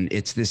 And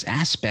it's this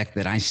aspect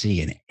that I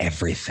see in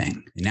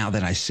everything. Now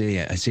that I see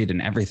it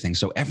in everything.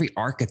 So every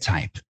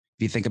archetype,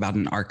 if you think about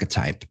an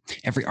archetype,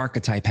 every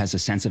archetype has a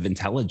sense of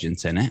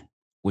intelligence in it,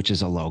 which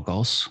is a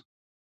logos.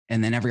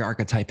 And then every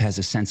archetype has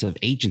a sense of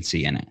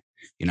agency in it.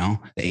 The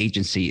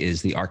agency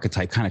is the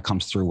archetype kind of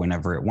comes through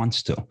whenever it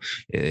wants to.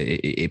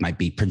 It might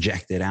be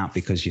projected out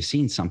because you've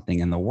seen something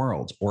in the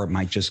world, or it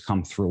might just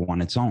come through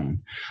on its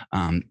own.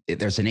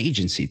 There's an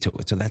agency to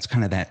it. So that's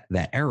kind of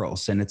that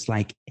eros. And it's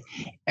like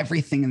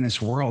everything in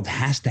this world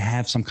has to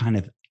have some kind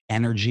of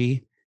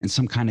energy and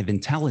some kind of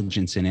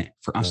intelligence in it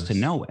for us to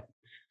know it.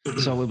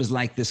 So it was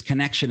like this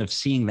connection of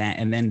seeing that.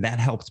 And then that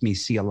helped me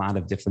see a lot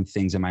of different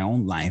things in my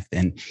own life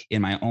and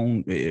in my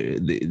own,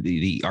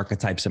 the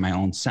archetypes of my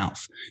own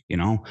self.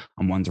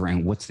 I'm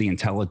wondering, what's the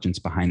intelligence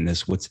behind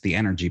this? What's the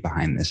energy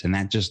behind this? And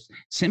that just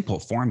simple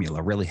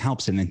formula really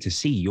helps. And then to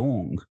see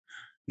Jung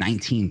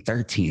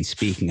 1913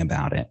 speaking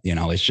about it,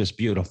 it's just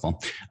beautiful.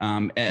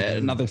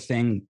 Another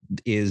thing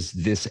is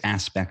this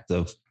aspect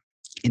of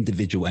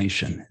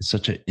individuation. It's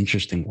such an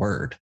interesting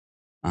word.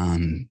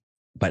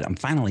 But I'm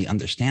finally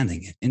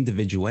understanding it.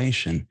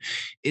 Individuation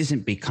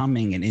isn't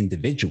becoming an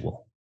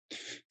individual.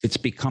 It's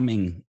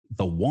becoming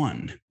the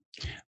one.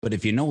 But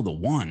if you know the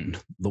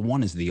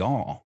one is the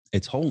all.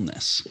 It's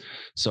wholeness.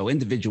 So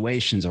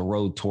individuation is a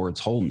road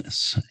towards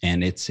wholeness.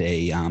 And it's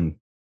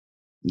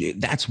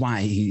that's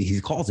why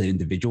he calls it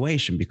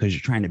individuation, because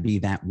you're trying to be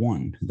that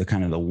one, the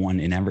kind of the one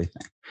in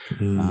everything.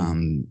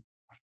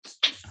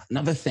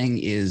 Another thing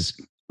is,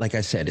 like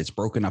I said, it's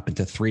broken up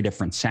into 3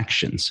 different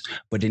sections,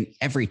 but in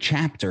every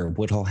chapter,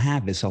 what he'll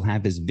have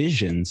his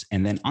visions.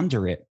 And then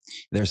under it,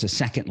 there's a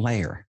second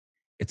layer.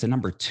 It's a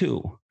number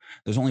 2.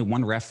 There's only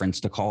one reference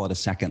to call it a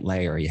second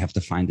layer. You have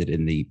to find it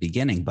in the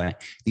beginning,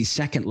 but these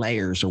second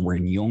layers are where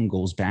Jung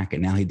goes back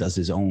and now he does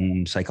his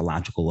own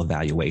psychological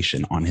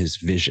evaluation on his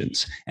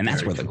visions. And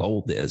that's where the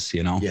gold is,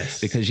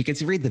 because you get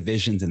to read the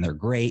visions and they're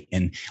great.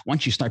 And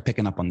once you start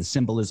picking up on the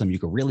symbolism, you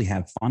can really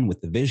have fun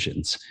with the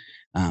visions.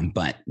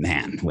 But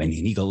man, when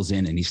he goes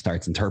in and he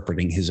starts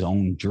interpreting his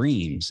own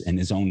dreams and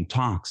his own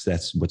talks,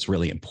 that's what's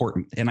really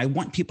important. And I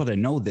want people to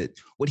know that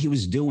what he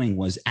was doing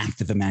was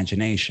active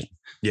imagination.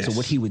 Yes. So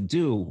what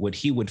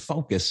he would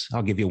focus,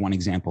 I'll give you one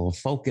example,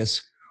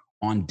 focus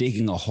on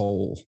digging a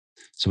hole.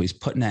 So he's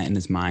putting that in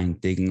his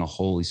mind, digging a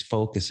hole, he's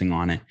focusing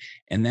on it.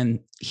 And then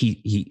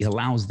he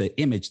allows the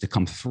image to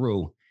come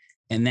through.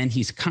 And then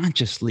he's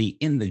consciously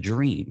in the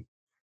dream,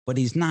 but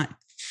he's not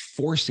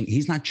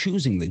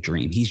choosing the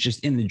dream. He's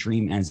just in the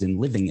dream, as in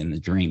living in the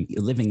dream,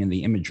 living in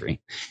the imagery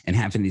and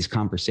having these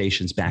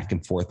conversations back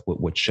and forth with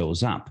what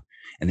shows up.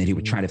 And then he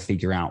would try to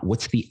figure out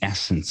what's the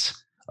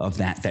essence of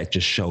that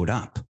just showed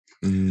up.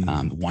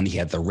 One, he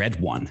had the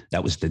red one.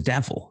 That was the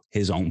devil,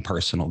 his own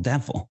personal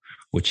devil,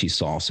 which he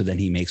saw. So then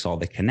he makes all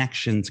the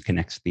connections,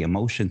 connects the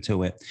emotion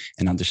to it,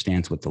 and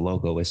understands what the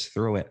logo is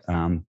through it.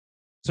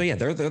 So yeah,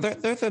 they're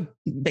the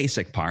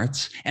basic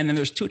parts. And then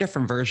there's two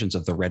different versions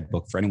of the Red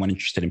Book for anyone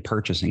interested in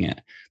purchasing it.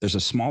 There's a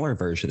smaller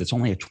version. It's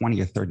only a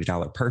 $20 or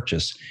 $30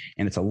 purchase.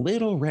 And it's a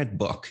little red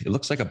book. It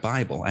looks like a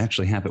Bible. I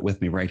actually have it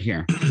with me right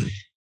here.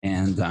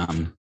 And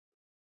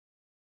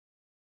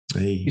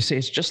you see,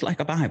 it's just like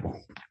a Bible.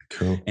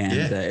 Cool. And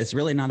it's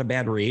really not a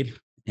bad read.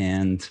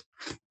 And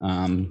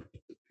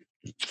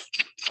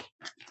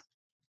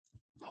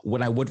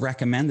what I would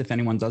recommend if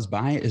anyone does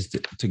buy it is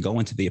to go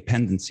into the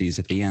appendices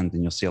at the end,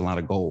 and you'll see a lot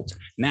of gold.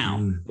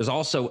 Now, there's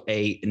also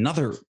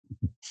another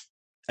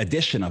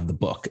edition of the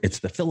book. It's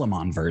the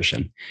Philemon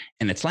version,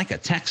 and it's like a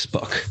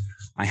textbook.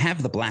 I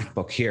have the black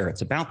book here.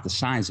 It's about the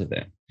size of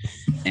it.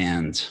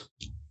 And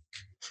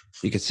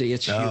you can see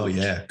it's huge. Oh,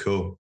 yeah.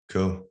 Cool.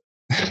 Cool.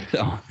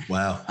 So,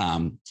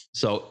 wow.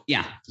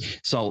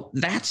 So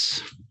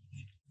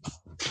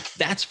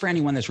that's for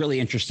anyone that's really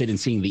interested in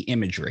seeing the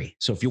imagery.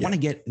 So if you want to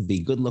get the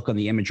good look on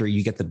the imagery,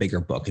 you get the bigger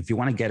book. If you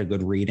want to get a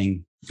good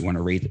reading, you want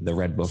to read the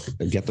Red Book,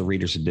 get the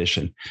Reader's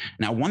Edition.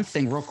 Now, one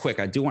thing real quick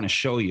I do want to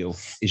show you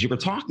is you were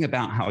talking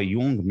about how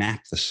Jung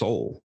mapped the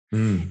soul.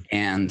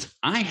 And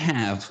I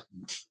have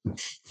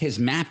his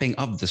mapping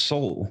of the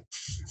soul.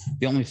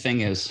 The only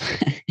thing is,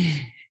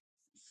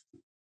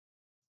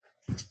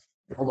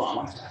 hold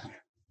on.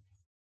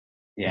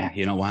 Yeah,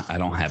 you know what? I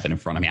don't have it in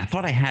front of me. I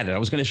thought I had it. I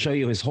was going to show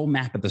you his whole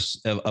map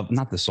of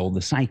not the soul,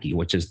 the psyche,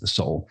 which is the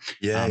soul.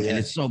 And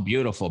it's so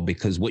beautiful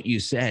because what you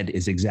said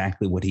is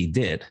exactly what he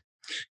did.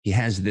 He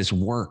has this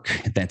work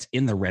that's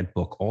in the Red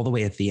Book all the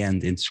way at the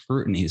end in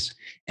scrutinies,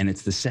 and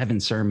it's the 7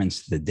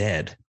 sermons to the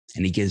dead.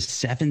 And he gives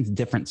 7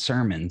 different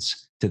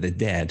sermons to the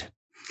dead,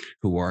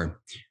 who are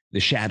the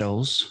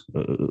shadows,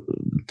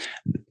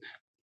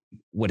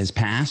 what is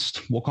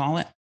past, we'll call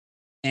it.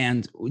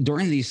 And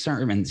during these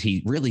sermons,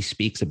 he really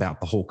speaks about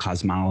the whole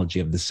cosmology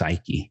of the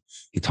psyche.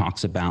 He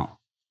talks about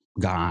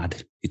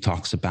God. He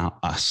talks about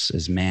us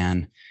as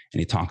man, and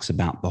he talks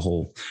about the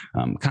whole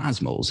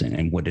cosmos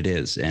and what it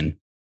is. And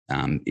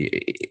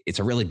it's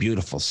a really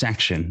beautiful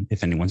section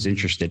if anyone's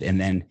interested.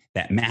 And then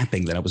that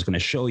mapping that I was going to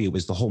show you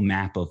was the whole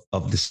map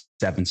of the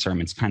 7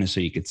 sermons, kind of so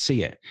you could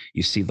see it.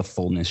 You see the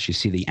fullness, you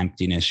see the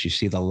emptiness, you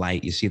see the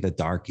light, you see the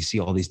dark, you see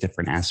all these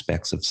different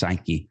aspects of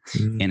psyche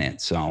in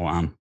it.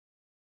 So,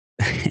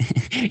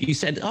 you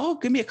said, "Oh,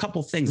 give me a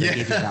couple things." I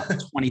gave you about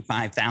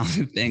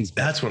 25,000 things.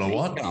 That's what I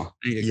want.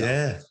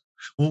 Yeah.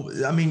 Well,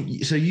 I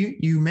mean, so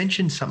you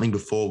mentioned something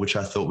before, which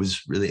I thought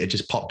was really, it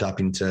just popped up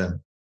into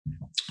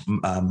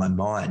my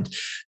mind.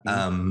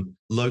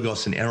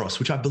 Logos and eros,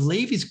 which I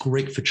believe is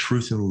Greek for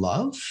truth and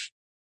love.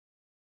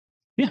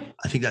 Yeah,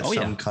 I think that's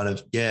kind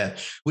of,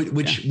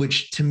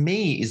 which to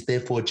me is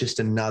therefore just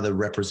another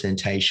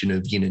representation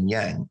of yin and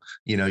yang,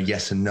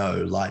 yes and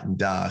no, light and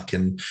dark.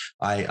 And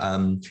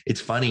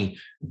it's funny,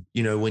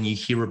 when you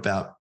hear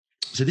about,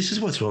 so this is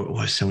what's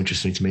always so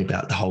interesting to me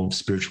about the whole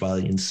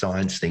spirituality and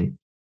science thing.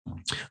 I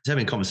was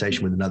having a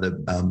conversation with another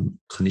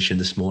clinician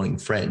this morning,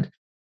 friend,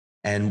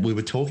 and we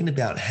were talking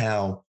about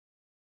how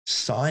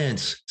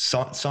science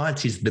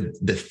is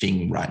the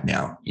thing right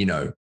now.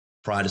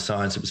 Prior to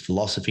science, it was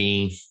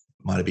philosophy.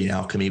 Might have been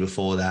alchemy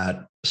before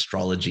that,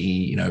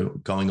 astrology,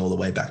 going all the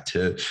way back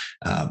to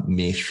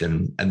myth.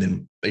 And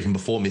then even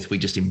before myth, we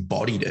just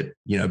embodied it,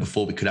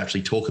 before we could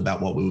actually talk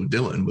about what we were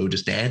doing. We were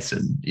just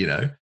dancing,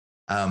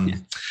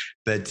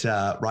 But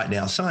right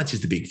now, science is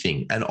the big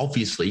thing. And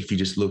obviously, if you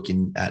just look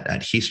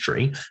at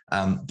history,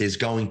 there's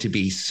going to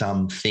be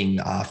something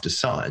after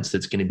science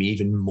that's going to be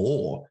even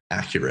more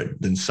accurate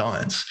than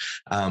science.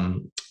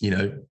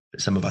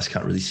 Some of us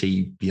can't really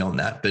see beyond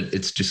that, but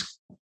it's just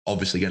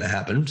obviously going to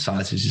happen.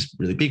 Science is just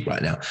really big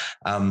right now.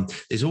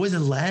 There's always a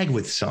lag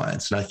with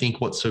science. And I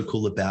think what's so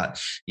cool about,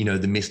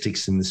 the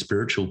mystics and the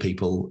spiritual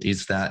people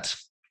is that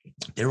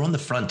they're on the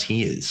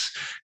frontiers,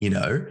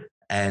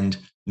 and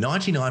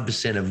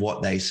 99% of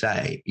what they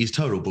say is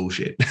total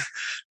bullshit,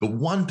 but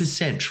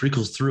 1%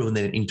 trickles through. And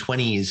then in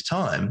 20 years'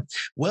 time,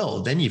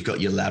 well, then you've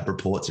got your lab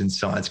reports and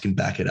science can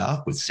back it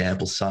up with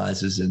sample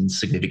sizes and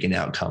significant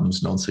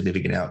outcomes,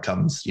 non-significant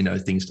outcomes,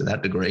 things to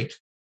that degree.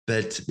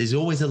 But there's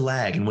always a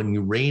lag. And when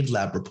you read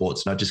lab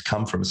reports, and I just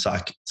come from a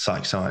psych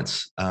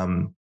science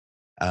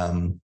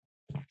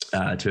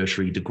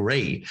tertiary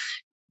degree,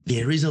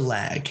 there is a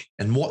lag.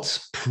 And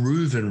what's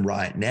proven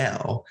right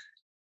now,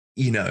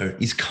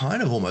 is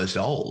kind of almost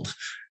old,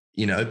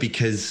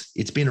 because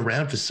it's been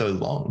around for so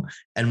long.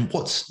 And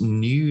what's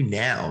new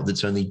now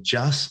that's only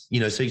just,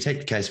 so you take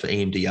the case for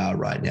EMDR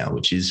right now,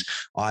 which is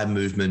eye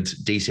movement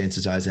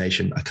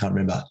desensitization. I can't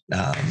remember,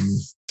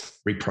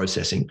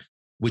 reprocessing,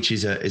 which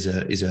is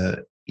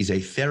a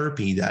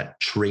therapy that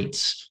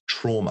treats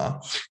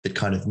trauma that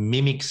kind of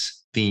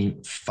mimics the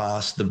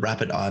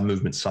rapid eye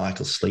movement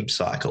cycle, sleep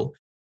cycle.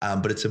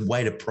 But it's a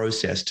way to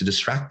process, to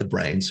distract the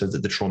brain so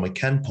that the trauma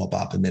can pop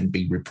up and then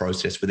be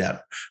reprocessed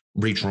without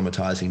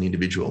re-traumatizing the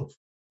individual.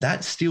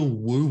 That's still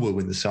woo-woo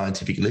in the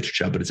scientific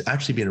literature, but it's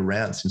actually been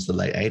around since the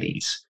late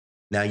 80s.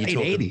 Now you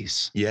talk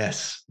 80s.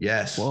 Yes.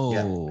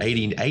 Whoa. Yeah.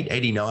 88,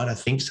 89, I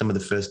think, some of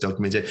the first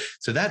documented.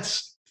 So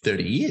that's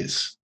 30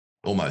 years.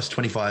 almost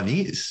 25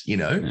 years,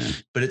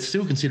 but it's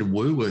still considered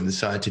woo-woo in the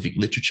scientific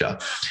literature.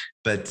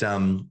 But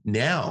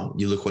now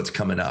you look what's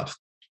coming up,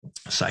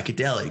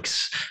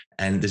 psychedelics,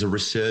 and there's a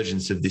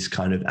resurgence of this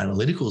kind of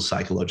analytical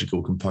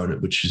psychological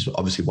component, which is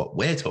obviously what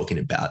we're talking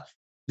about.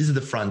 This is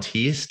the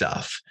frontier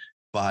stuff,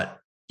 but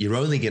you're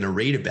only going to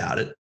read about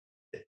it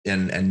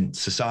and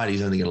society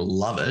is only going to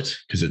love it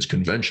because it's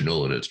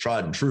conventional and it's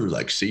tried and true,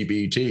 like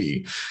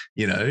CBT,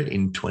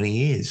 in 20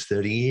 years,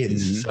 30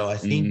 years. Mm-hmm. So I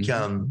think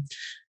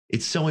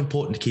it's so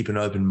important to keep an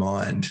open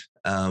mind.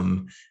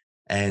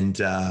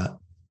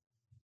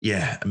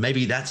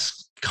 Maybe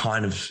that's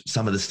kind of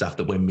some of the stuff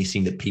that we're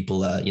missing, that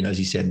people are, as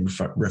you said, in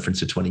reference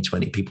to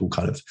 2020, people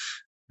kind of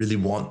really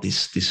want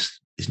this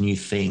new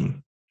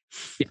thing.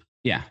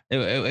 Yeah.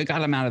 It got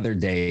them out of their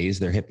daze,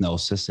 their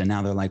hypnosis. And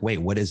now they're like, wait,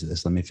 what is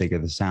this? Let me figure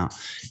this out.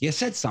 You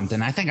said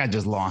something. I think I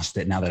just lost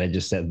it now that I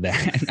just said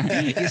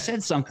that. You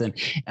said something.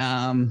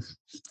 I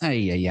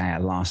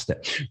lost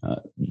it.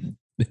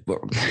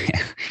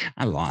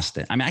 I lost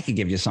it. I mean, I could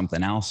give you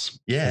something else.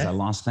 Yeah. I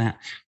lost that.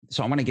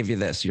 So I want to give you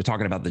this. You're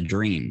talking about the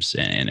dreams,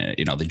 and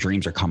the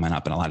dreams are coming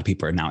up, and a lot of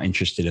people are now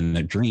interested in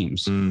the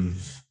dreams.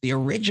 The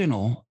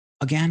original,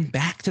 again,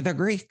 back to the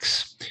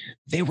Greeks,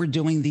 they were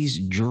doing these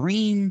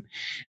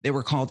they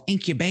were called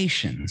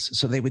incubations.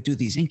 So they would do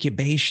these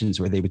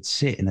incubations where they would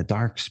sit in a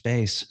dark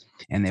space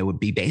and they would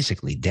be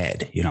basically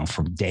dead,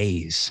 for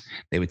days.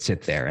 They would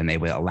sit there and they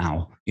would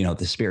allow,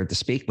 the spirit to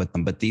speak with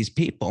them. But these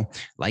people,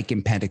 like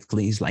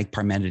Empedocles, like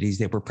Parmenides,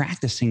 they were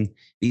practicing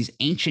these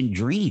ancient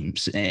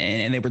dreams,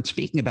 and they were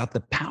speaking about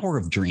the power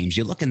of dreams.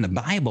 You look in the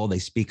Bible, they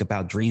speak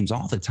about dreams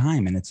all the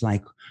time. And it's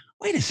like,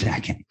 wait a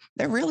second,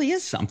 there really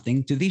is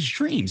something to these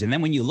dreams. And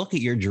then when you look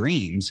at your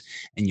dreams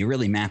and you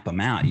really map them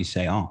out, you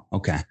say, oh,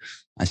 okay,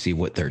 I see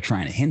what they're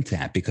trying to hint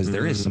at, because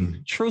there is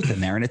some truth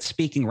in there, and it's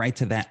speaking right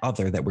to that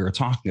other that we were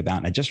talking about.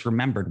 And I just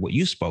remembered what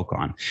you spoke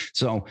on.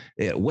 So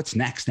what's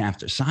next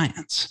after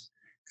science?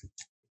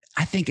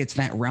 I think it's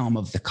that realm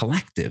of the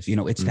collective,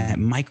 it's that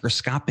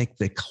microscopic,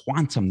 the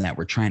quantum that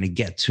we're trying to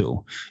get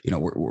to,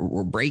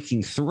 we're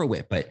breaking through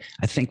it, but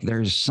I think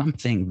there's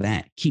something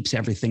that keeps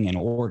everything in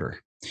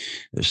order.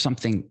 There's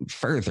something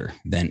further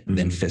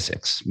than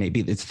physics.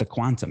 Maybe it's the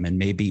quantum, and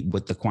maybe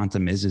what the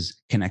quantum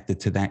is connected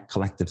to that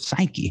collective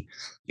psyche.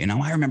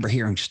 I remember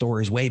hearing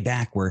stories way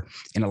back where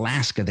in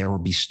Alaska, there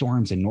would be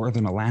storms in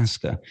northern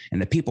Alaska,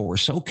 and the people were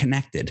so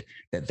connected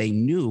that they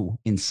knew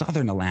in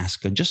southern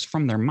Alaska, just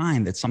from their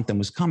mind, that something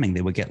was coming.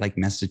 They would get like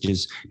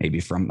messages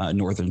maybe from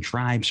northern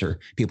tribes or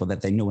people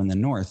that they knew in the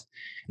north.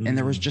 And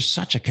there was just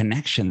such a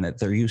connection that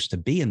there used to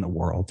be in the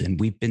world. And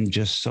we've been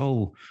just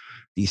so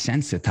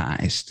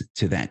desensitized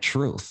to that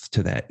truth,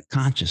 to that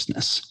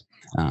consciousness,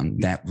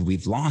 that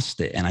we've lost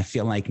it. And I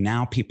feel like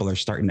now people are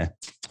starting to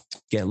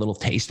get a little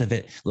taste of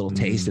it,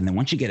 taste. And then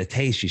once you get a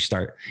taste, you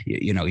start,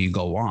 you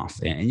go off,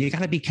 and you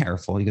got to be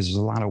careful, because there's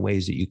a lot of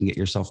ways that you can get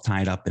yourself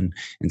tied up in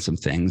some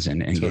things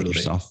and get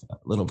yourself a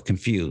little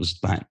confused.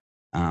 But,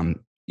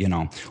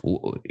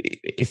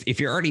 if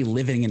you're already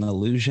living in an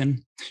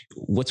illusion,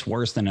 what's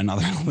worse than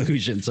another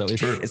illusion? So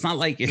it's not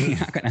like you're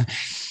not gonna,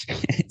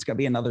 it's gonna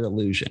be another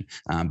illusion.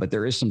 But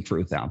there is some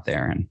truth out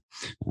there, and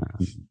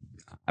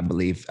I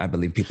believe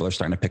people are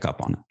starting to pick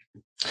up on it.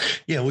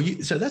 Yeah, well,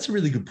 so that's a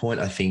really good point,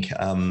 I think.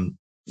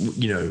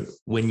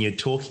 When you're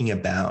talking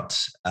about,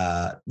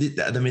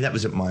 that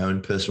was at my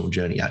own personal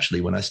journey,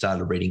 actually. When I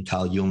started reading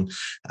Carl Jung,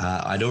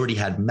 I'd already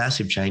had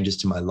massive changes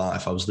to my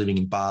life. I was living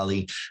in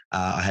Bali.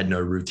 I had no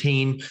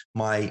routine.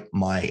 My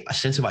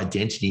sense of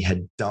identity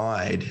had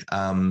died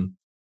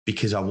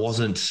because I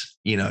wasn't,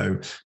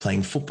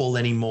 playing football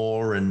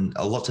anymore, and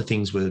lots of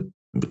things were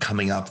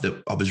coming up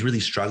that I was really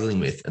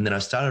struggling with. And then I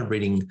started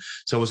reading.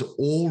 So I was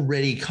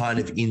already kind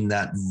of in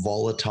that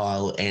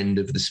volatile end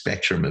of the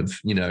spectrum of,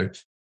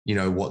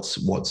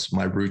 what's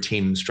my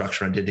routine and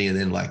structure and identity, and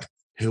then like,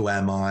 who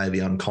am I, the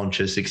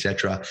unconscious,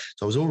 etc.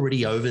 So I was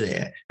already over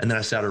there. And then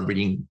I started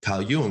reading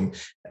Carl Jung,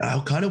 and I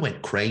kind of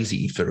went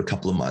crazy for a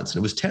couple of months, and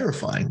it was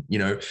terrifying.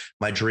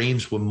 My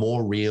dreams were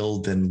more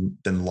real than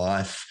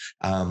life.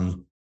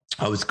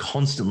 I was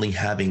constantly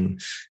having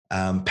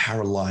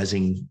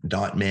paralyzing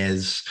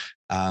nightmares.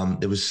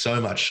 There was a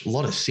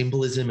lot of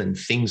symbolism and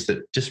things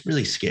that just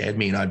really scared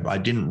me. And I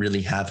didn't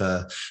really have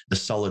a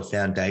solid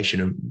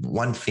foundation. And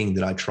one thing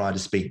that I try to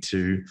speak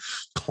to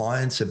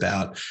clients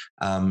about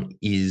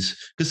is,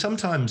 because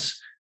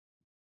sometimes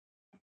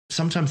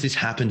this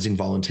happens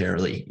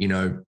involuntarily,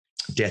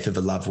 death of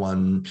a loved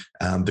one,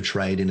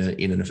 betrayed in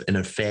an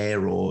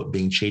affair, or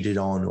being cheated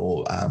on,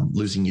 or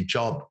losing your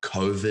job,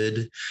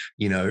 COVID,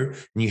 and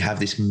you have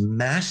this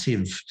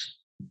massive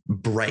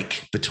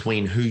break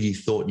between who you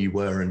thought you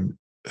were and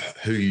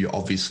who you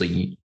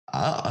obviously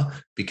are,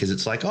 because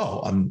it's like,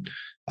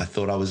 I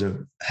thought I was a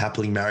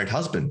happily married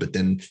husband, but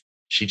then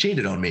she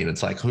cheated on me, and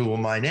it's like, who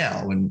am I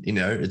now? And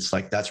it's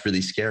like, that's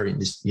really scary.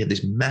 And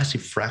this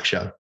massive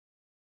fracture.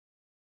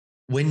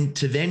 When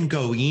to then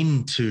go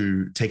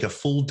take a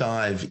full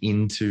dive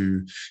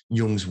into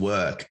Jung's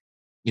work,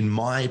 in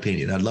my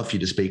opinion, I'd love for you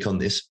to speak on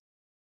this,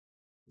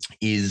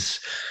 is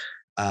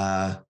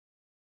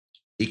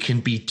it can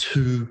be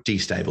too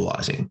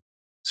destabilizing.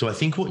 So I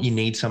think what you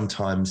need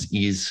sometimes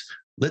is,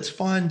 let's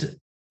find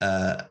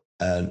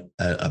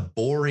a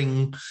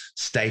boring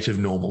state of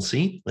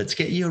normalcy. Let's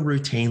get you a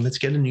routine. Let's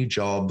get a new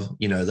job.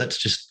 Let's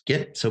just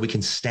get so we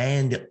can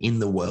stand in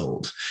the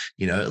world.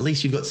 At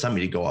least you've got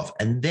something to go off.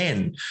 And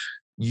then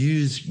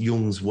use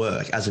Jung's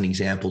work as an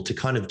example to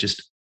kind of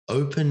just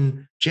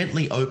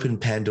gently open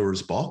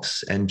Pandora's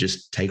box and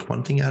just take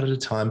one thing out at a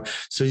time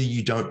so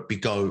you don't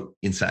go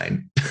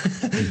insane.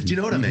 Do you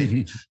know what I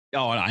mean?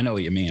 Oh, I know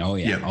what you mean. Oh,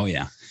 yeah. Yeah. Oh,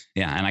 yeah.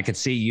 Yeah. And I could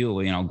see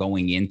you,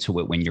 going into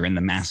it when you're in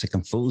the Massa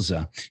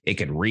Confusa, it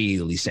could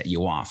really set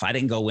you off. I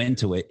didn't go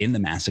into it in the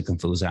Massa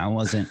Confusa. I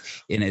wasn't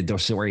in a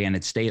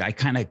disoriented state. I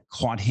kind of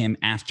caught him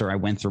after I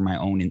went through my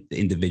own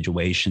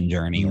individuation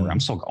journey, or I'm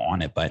still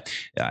on it, but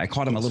I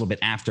caught him a little bit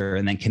after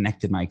and then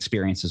connected my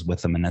experiences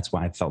with him. And that's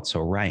why I felt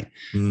so right.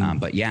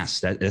 But yes,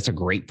 that's a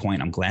great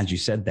point. I'm glad you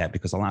said that,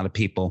 because a lot of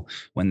people,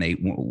 when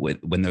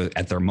they're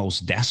at their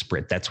most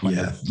desperate, that's when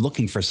they're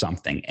looking for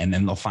something. And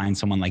then they'll find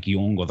someone like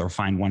Jung, or they'll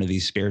find one of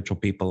these spiritual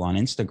people on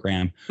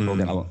Instagram who are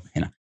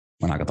gonna,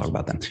 we're not gonna talk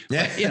about them.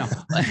 Yeah.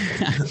 But,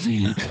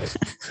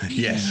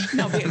 yes.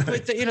 No,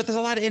 but there's a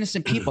lot of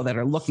innocent people that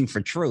are looking for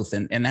truth,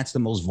 and that's the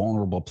most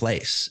vulnerable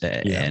place.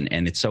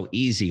 And it's so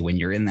easy when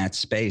you're in that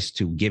space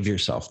to give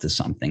yourself to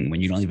something when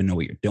you don't even know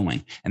what you're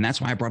doing. And that's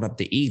why I brought up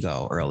the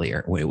ego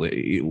earlier.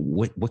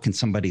 What can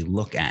somebody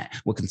look at?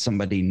 What can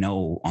somebody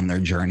know on their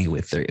journey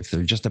if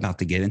they're just about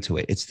to get into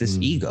it? It's this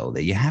ego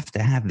that you have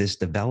to have this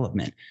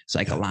development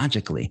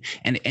psychologically,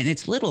 and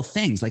it's little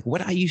things like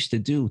what I used to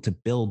do to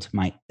build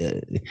my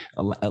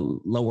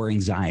lower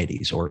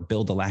anxieties or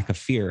build a lack of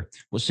fear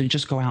was to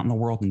just go out in the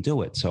world and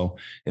do it. So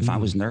if I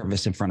was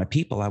nervous in front of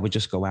people, I would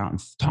just go out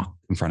and talk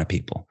in front of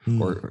people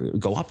or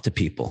go up to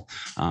people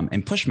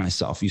and push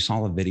myself. You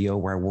saw a video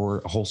where I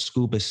wore a whole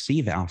scuba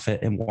Steve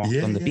outfit and walked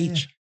on the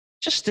beach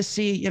just to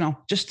see,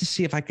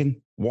 if I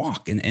can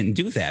walk and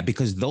do that,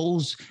 because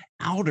those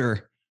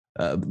outer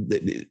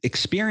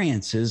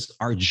experiences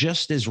are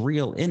just as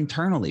real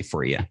internally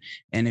for you.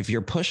 And if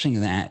you're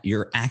pushing that,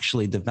 you're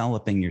actually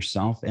developing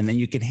yourself, and then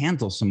you can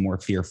handle some more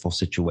fearful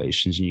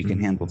situations and you can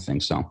handle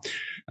things. So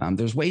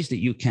there's ways that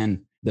you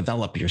can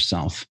develop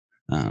yourself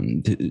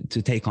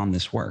to take on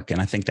this work. And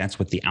I think that's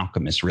what the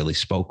alchemist really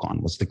spoke on,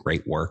 was the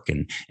great work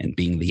and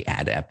being the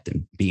adept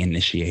and being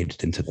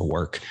initiated into the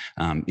work,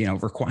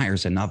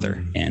 requires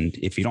another. And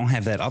if you don't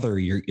have that other,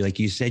 you're, like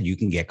you said, you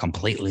can get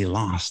completely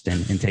lost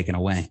and taken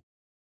away.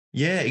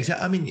 Yeah,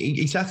 exactly. I mean,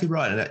 exactly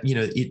right. And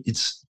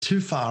it's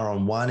too far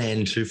on one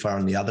end, too far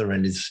on the other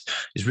end is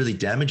really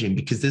damaging,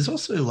 because there's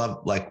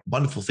also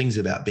wonderful things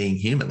about being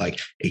human, like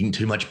eating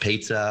too much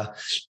pizza,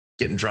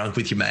 getting drunk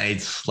with your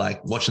mates,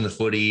 like watching the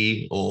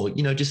footy, or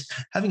just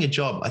having a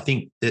job. I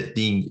think that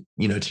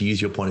to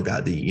use your point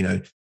about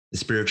the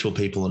spiritual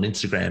people on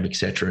Instagram, et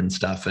cetera, and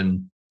stuff,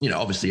 and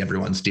obviously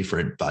everyone's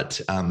different,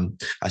 but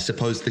I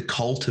suppose the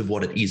cult of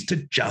what it is to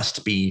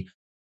just be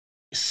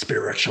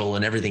spiritual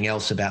and everything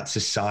else about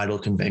societal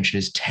convention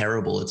is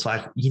terrible. It's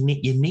like you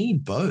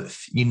need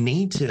both. You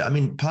need to,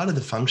 part of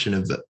the function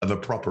of a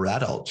proper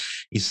adult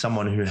is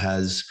someone who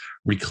has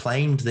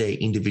reclaimed their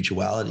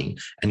individuality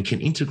and can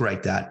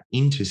integrate that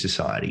into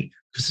society,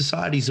 because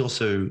society is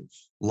also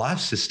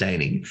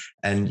life-sustaining.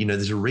 And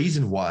there's a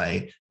reason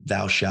why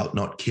thou shalt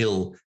not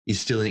kill is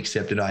still an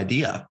accepted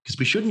idea, because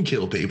we shouldn't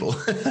kill people.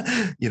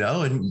 And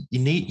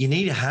you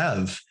need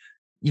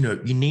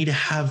to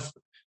have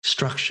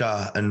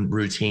structure and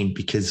routine,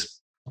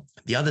 because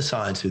the other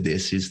side to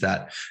this is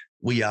that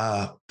we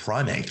are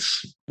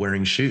primates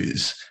wearing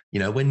shoes.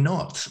 We're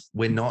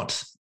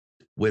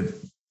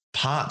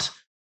part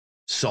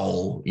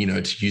soul,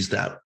 to use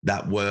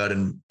that word.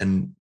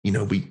 And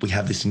we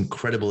have this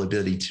incredible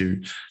ability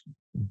to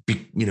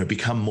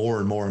become more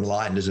and more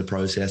enlightened as a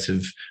process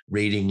of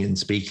reading and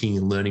speaking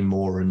and learning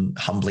more and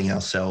humbling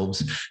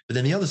ourselves. But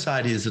then the other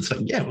side is, it's like,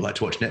 we like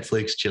to watch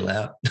Netflix, chill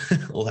out,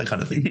 all that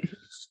kind of thing.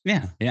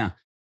 Yeah.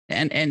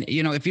 And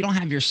if you don't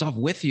have yourself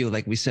with you,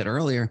 like we said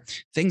earlier,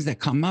 things that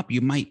come up, you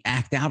might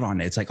act out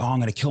on it. It's like, I'm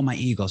going to kill my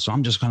ego, so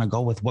I'm just going to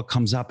go with what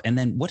comes up. And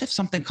then what if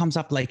something comes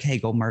up like, hey,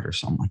 go murder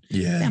someone?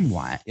 Yeah. Then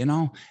what? And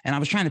I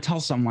was trying to tell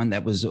someone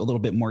that was a little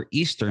bit more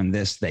Eastern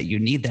that you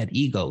need that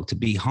ego to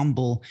be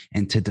humble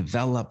and to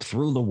develop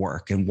through the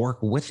work and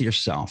work with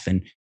yourself.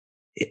 And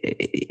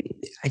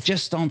I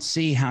just don't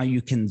see how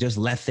you can just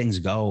let things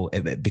go,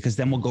 because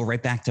then we'll go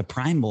right back to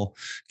primal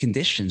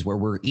conditions where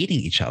we're eating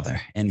each other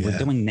and we're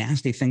doing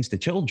nasty things to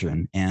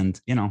children.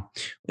 And, we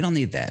don't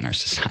need that in our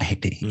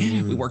society.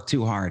 We work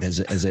too hard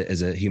as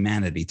a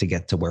humanity to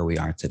get to where we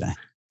are today.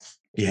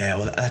 Yeah,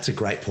 well, that's a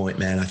great point,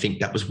 man. I think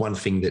that was one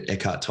thing that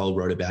Eckhart Tolle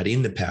wrote about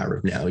in The Power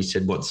of Now. He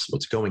said,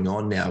 what's going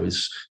on now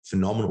is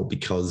phenomenal,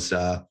 because,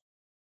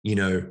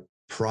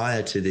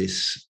 prior to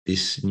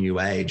this new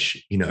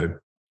age,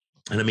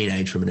 and I mean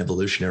age from an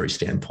evolutionary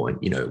standpoint,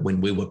 when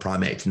we were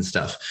primates and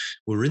stuff,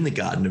 we were in the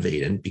Garden of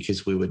Eden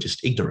because we were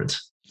just ignorant,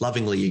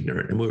 lovingly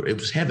ignorant. And it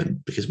was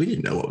heaven because we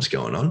didn't know what was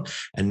going on.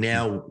 And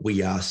now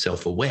we are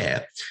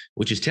self-aware,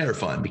 which is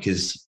terrifying,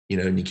 because,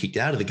 and you're kicked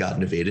out of the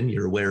Garden of Eden,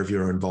 you're aware of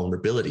your own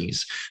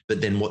vulnerabilities.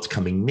 But then what's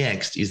coming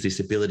next is this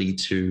ability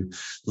to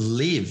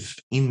live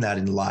in that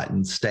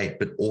enlightened state,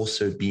 but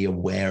also be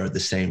aware at the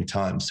same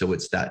time. So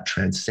it's that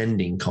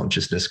transcending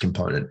consciousness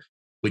component,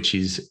 which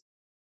is,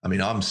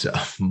 I'm so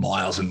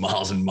miles and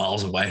miles and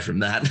miles away from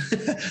that.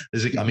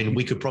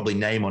 We could probably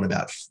name on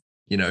about,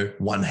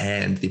 one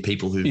hand the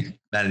people who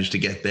managed to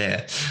get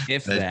there. Yeah,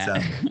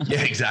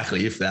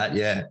 exactly. If that,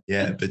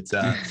 yeah.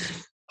 But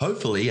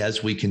hopefully,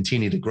 as we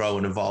continue to grow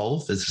and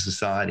evolve as a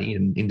society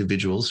and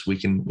individuals, we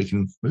can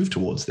move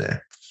towards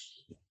there.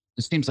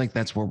 It seems like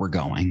that's where we're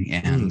going.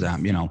 And,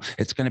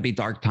 it's going to be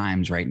dark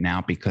times right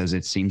now because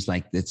it seems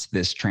like it's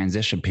this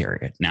transition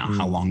period. Now,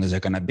 how long is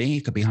it going to be?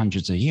 It could be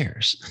hundreds of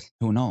years.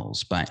 Who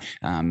knows? But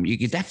you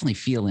can definitely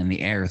feel in the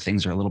air,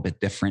 things are a little bit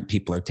different.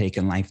 People are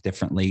taking life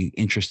differently,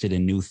 interested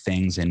in new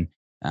things. And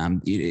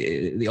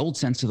the old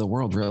sense of the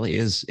world really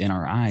is in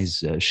our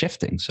eyes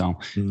shifting. So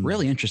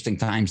really interesting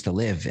times to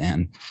live.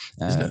 And,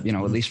 at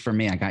least for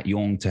me, I got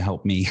Jung to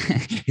help me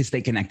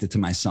stay connected to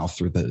myself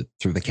through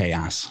the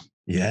chaos.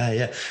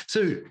 Yeah.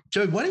 So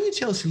Joe, why don't you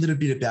tell us a little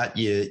bit about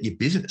your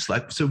business?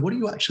 So what do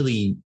you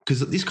actually,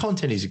 because this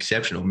content is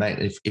exceptional,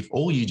 mate. If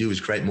all you do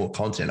is create more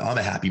content, I'm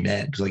a happy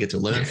man because I get to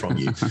learn from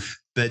you.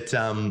 But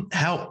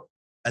how,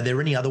 are there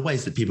any other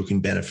ways that people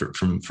can benefit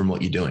from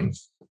what you're doing?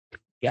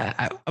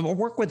 Yeah, I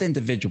work with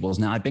individuals.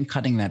 Now, I've been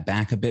cutting that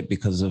back a bit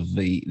because of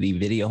the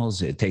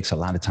videos. It takes a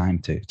lot of time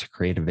to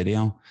create a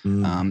video.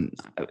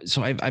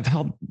 So I've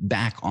held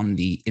back on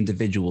the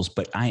individuals,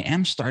 but I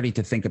am starting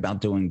to think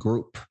about doing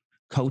group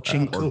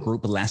coaching or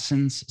group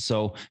lessons.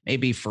 So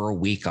maybe for a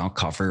week I'll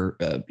cover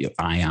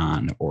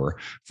Ion, or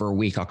for a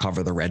week I'll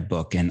cover the Red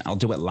Book, and I'll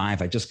do it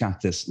live. I just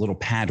got this little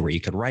pad where you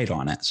could write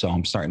on it. So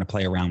I'm starting to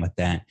play around with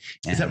that.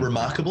 And, is that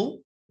Remarkable?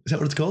 Is that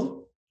what it's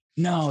called?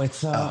 No,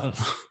 it's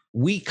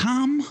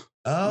WeCom.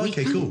 Oh,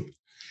 okay, cool.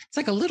 It's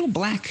like a little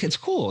black. It's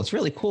cool. It's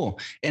really cool.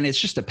 And it's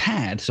just a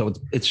pad. So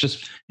it's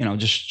just,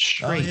 just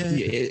straight. Oh,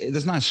 yeah.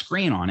 There's not a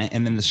screen on it.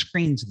 And then the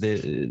screen's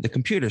the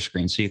computer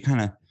screen. So you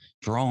kind of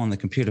draw on the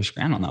computer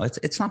screen. I don't know.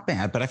 It's not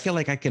bad, but I feel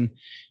like I can,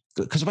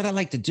 because what I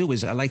like to do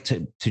is I like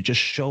to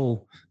just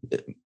show,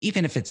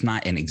 even if it's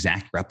not an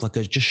exact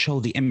replica, just show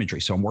the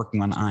imagery. So I'm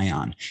working on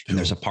Ion, and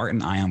there's a part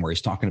in Ion where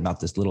he's talking about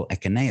this little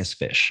Echeneus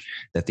fish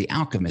that the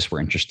alchemists were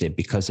interested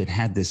because it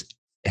had this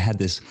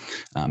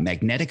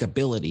magnetic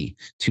ability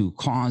to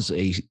cause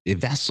a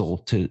vessel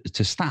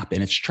to stop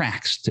in its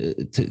tracks,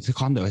 to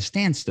come to a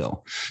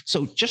standstill.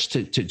 So just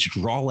to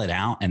draw it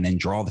out and then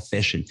draw the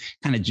fish and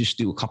kind of just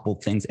do a couple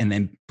of things and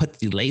then put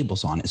the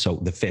labels on it. So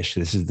the fish,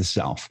 this is the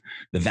self,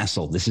 the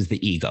vessel, this is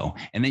the ego.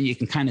 And then you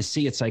can kind of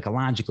see it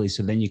psychologically.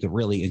 So then you could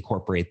really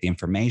incorporate the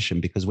information,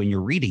 because when you're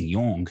reading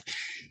Jung,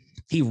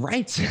 he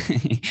writes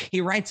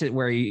it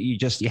where you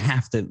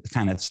have to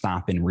kind of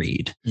stop and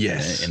read.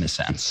 Yes. In a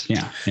sense.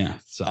 Yeah.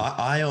 So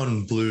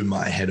Ion blew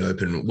my head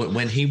open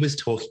when he was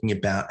talking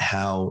about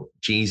how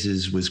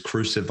Jesus was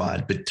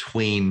crucified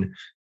between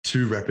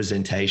two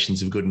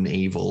representations of good and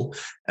evil,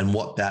 and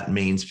what that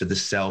means for the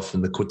self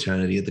and the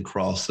quaternity of the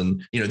cross.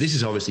 And, this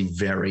is obviously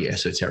very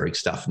esoteric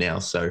stuff now.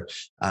 So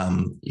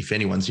if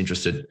anyone's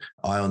interested,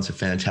 Ion's a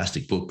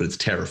fantastic book, but it's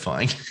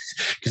terrifying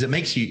because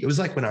it was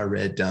like when I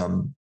read,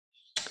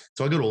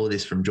 so I got all of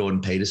this from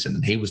Jordan Peterson,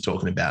 and he was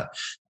talking about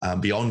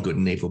Beyond Good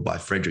and Evil by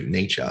Friedrich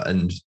Nietzsche.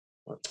 And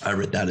I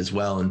read that as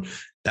well. And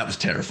that was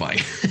terrifying.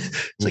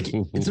 It's like,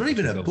 it's not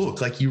even a book.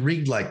 Like you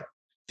read like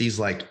these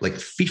like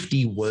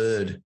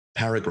 50-word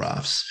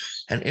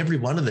paragraphs, and every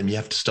one of them you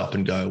have to stop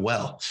and go,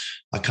 well,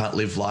 I can't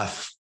live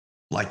life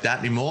like that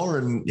anymore.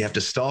 And you have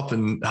to stop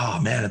and,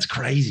 oh man, it's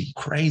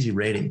crazy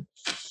reading.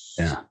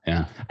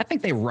 Yeah. I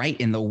think they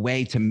write in the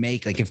way to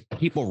make, like, if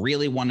people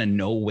really want to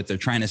know what they're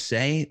trying to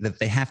say, that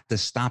they have to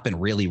stop and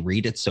really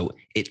read it. So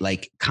it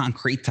like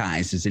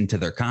concretizes into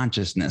their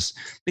consciousness.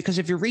 Because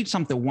if you read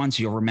something once,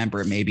 you'll remember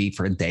it maybe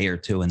for a day or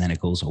two, and then it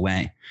goes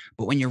away.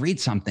 But when you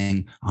read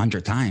something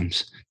 100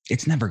 times,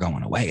 it's never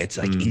going away. It's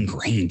like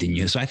ingrained in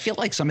you. So I feel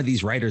like some of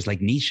these writers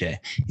like Nietzsche,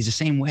 he's the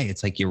same way.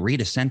 It's like you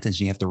read a sentence,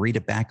 and you have to read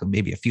it back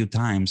maybe a few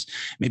times,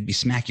 maybe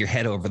smack your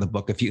head over the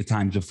book a few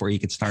times before you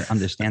could start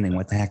understanding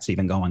what the heck's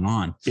even going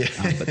on. Yeah.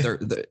 But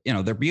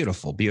they're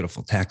beautiful,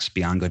 beautiful texts.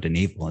 Beyond Good and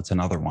Evil. It's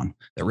another one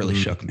that really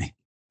shook me.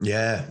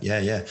 Yeah.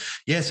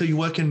 So you're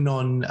working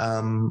on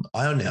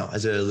Ion now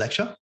as a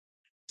lecture?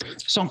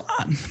 So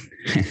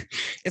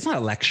it's not a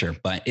lecture,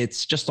 but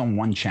it's just on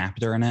one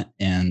chapter in it.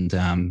 And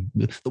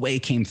the way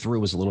it came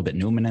through was a little bit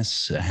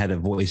numinous. I had a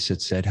voice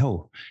that said,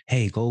 "Oh,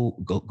 hey, go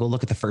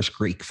look at the first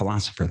Greek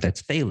philosopher.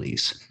 That's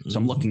Thales." So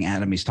I'm looking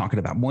at him. He's talking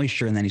about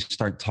moisture, and then he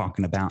started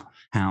talking about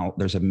how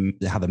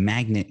how the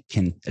magnet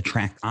can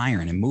attract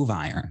iron and move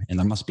iron, and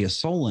there must be a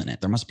soul in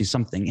it. There must be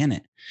something in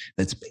it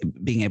that's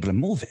being able to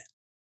move it.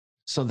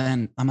 So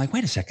then I'm like,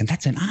 wait a second,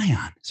 that's an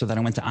Ion. So then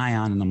I went to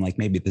Ion, and I'm like,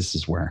 maybe this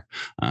is where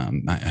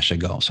I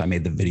should go. So I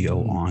made the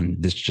video on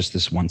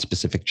this one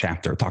specific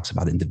chapter. It talks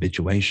about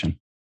individuation.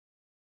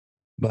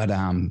 But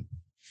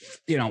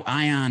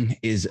Ion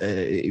is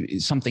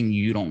something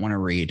you don't want to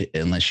read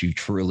unless you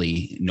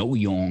truly know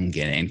Jung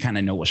and kind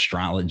of know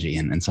astrology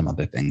and some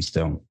other things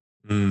too.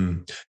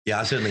 Yeah,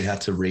 I certainly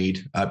had to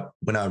read.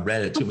 When I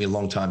read it, it took me a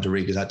long time to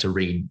read because I had to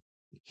read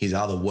his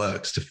other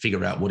works to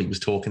figure out what he was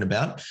talking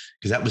about,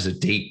 because that was a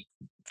deep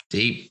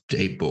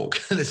book.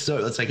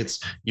 So it's like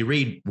you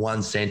read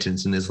one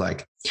sentence and there's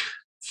like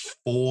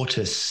 4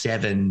 to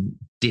 7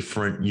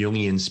 different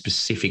Jungian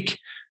specific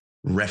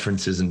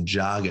references and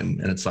jargon.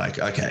 And it's like,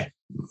 okay,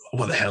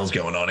 what the hell's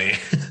going on here?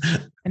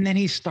 And then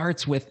he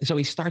starts with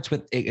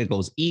it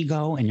goes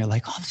ego, and you're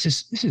like, oh,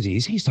 this is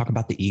easy. He's talking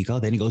about the ego.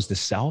 Then he goes to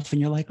self,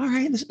 and you're like, all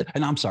right,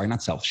 and I'm sorry,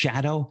 not self,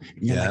 shadow.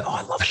 And you're like, oh,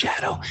 I love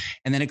shadow.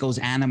 And then it goes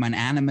anima and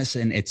animus,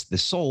 and it's the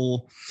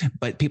soul.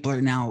 But people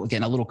are now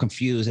getting a little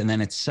confused, and then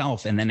it's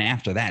self. And then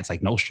after that, it's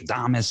like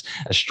Nostradamus,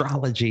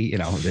 astrology,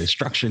 the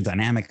structure and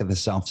dynamic of the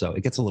self. So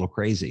it gets a little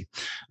crazy.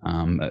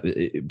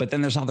 But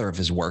then there's other of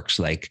his works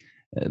like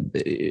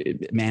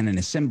Man and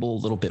a Symbol,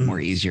 a little bit more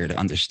easier to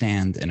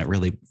understand, and a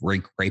really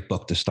great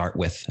book to start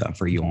with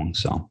for Jung.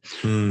 So,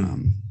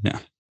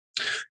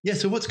 yeah.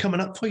 So what's coming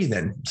up for you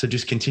then? So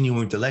just continuing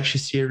with the lecture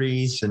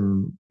series,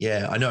 and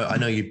I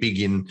know you're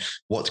big in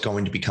what's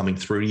going to be coming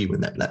through you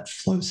and that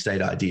flow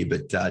state idea.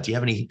 But do you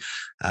have any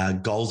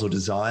goals or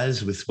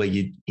desires with where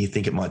you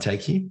think it might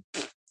take you?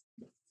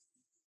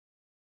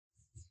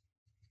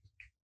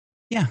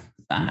 Yeah.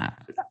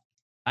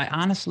 I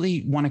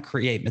honestly want to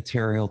create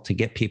material to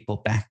get people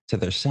back to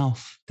their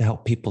self, to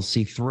help people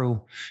see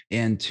through,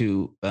 and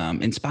to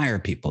inspire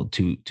people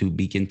to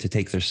begin to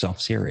take their self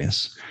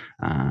serious.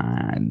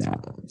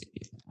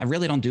 I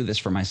really don't do this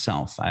for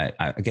myself. I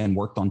again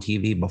worked on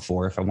TV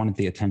before. If I wanted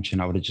the attention,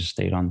 I would have just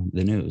stayed on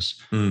the news.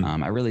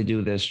 I really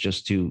do this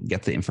just to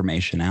get the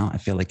information out. I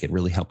feel like it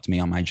really helped me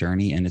on my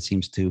journey, and it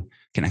seems to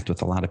connect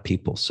with a lot of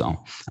people.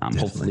 So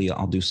hopefully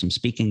I'll do some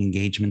speaking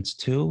engagements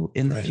too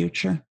in the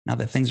future, now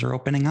that things are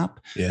opening up.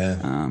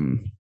 Yeah.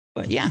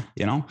 But yeah,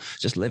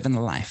 just living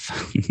the life.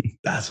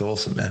 That's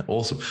awesome, man.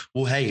 Awesome.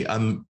 Well, hey,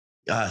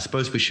 I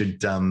suppose we should,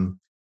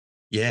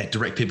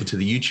 direct people to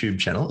the YouTube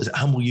channel. Is it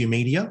Humble You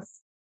Media?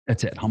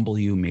 That's it. Humble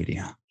You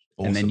Media.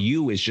 Awesome. And then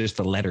U is just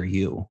the letter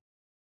U.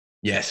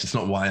 Yes. It's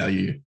not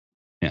YRU.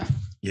 Yeah.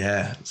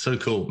 Yeah. So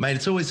cool, mate.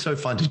 It's always so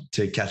fun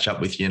to catch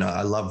up with you.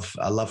 I love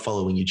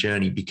following your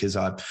journey because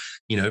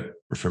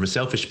from a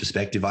selfish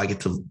perspective, I get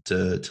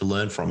to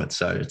learn from it.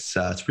 So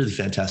it's really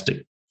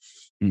fantastic.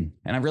 And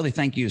I really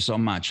thank you so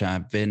much.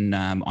 I've been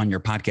on your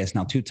podcast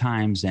now 2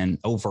 times, and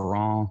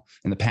overall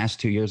in the past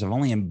 2 years, I've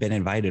only been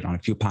invited on a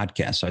few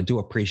podcasts. So I do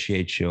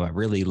appreciate you. I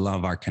really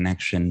love our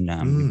connection.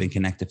 We've been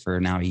connected for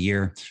now a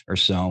year or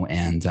so.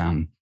 And,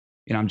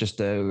 I'm just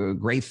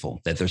grateful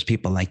that there's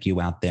people like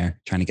you out there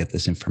trying to get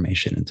this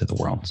information into the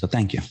world. So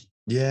thank you.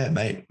 Yeah,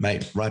 mate,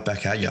 right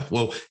back at you.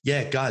 Well,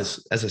 yeah,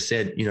 guys, as I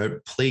said,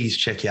 please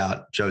check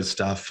out Joe's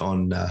stuff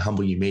on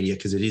Humble You Media,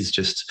 because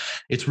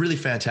it's really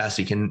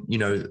fantastic. And,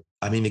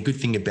 the good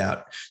thing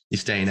about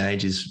this day and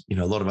age is,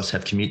 a lot of us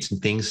have commutes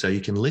and things, so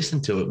you can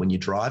listen to it when you're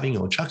driving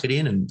or chuck it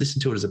in and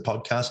listen to it as a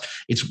podcast.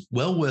 It's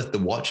well worth the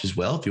watch as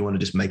well if you want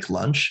to just make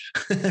lunch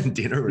and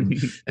dinner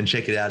and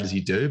check it out as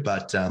you do.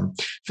 But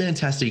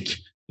fantastic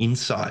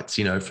insights,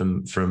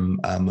 from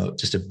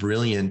just a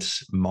brilliant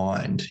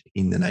mind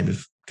in the name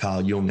of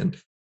Carl Jung.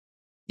 And,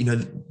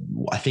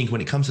 I think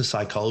when it comes to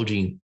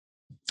psychology,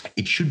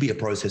 it should be a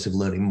process of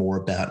learning more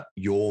about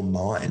your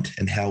mind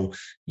and how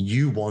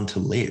you want to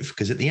live.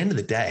 Because at the end of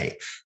the day,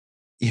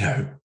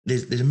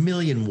 there's a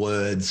million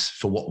words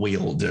for what we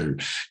all do,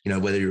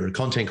 whether you're a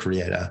content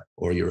creator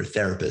or you're a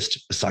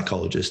therapist, a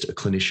psychologist, a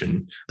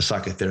clinician, a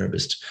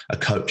psychotherapist, a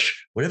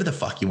coach, whatever the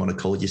fuck you want to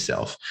call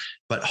yourself.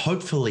 But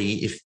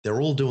hopefully, if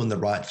they're all doing the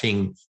right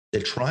thing,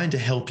 they're trying to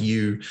help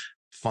you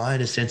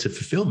find a sense of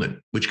fulfillment,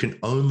 which can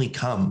only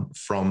come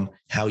from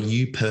how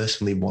you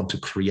personally want to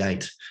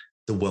create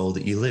the world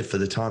that you live for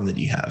the time that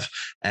you have.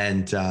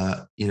 And,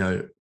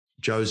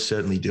 Joe's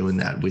certainly doing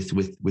that with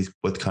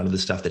what kind of the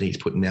stuff that he's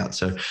putting out.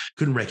 So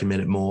couldn't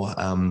recommend it more.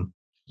 And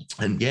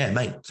yeah,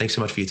 mate, thanks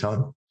so much for your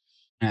time.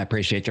 I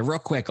appreciate you. Real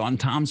quick, on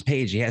Tom's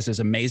page, he has this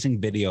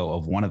amazing video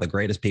of one of the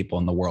greatest people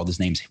in the world. His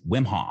name's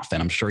Wim Hof,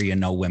 and I'm sure you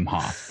know Wim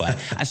Hof. But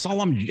I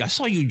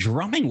saw you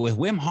drumming with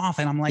Wim Hof,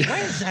 and I'm like,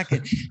 wait a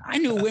second, I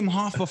knew Wim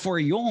Hof before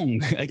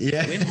Jung.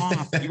 Yeah. Wim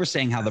Hof. You were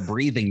saying how the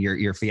breathing,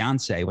 your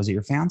fiance, was it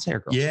your fiance or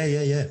girl?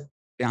 Yeah.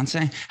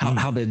 Fiance,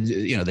 how the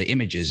the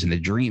images and the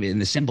dream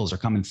and the symbols are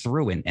coming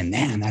through, and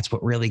man, that's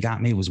what really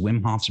got me was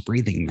Wim Hof's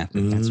breathing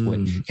method. That's what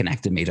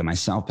connected me to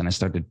myself, and I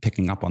started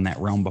picking up on that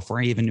realm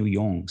before I even knew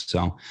Jung.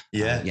 So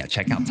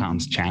check out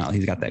Tom's channel.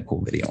 He's got that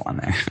cool video on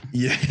there.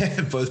 Yeah,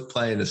 both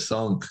playing a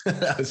song.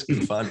 That was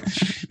good fun.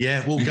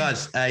 Yeah, well,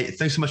 guys,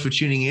 thanks so much for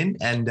tuning in,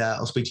 and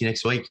I'll speak to you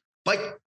next week. Bye.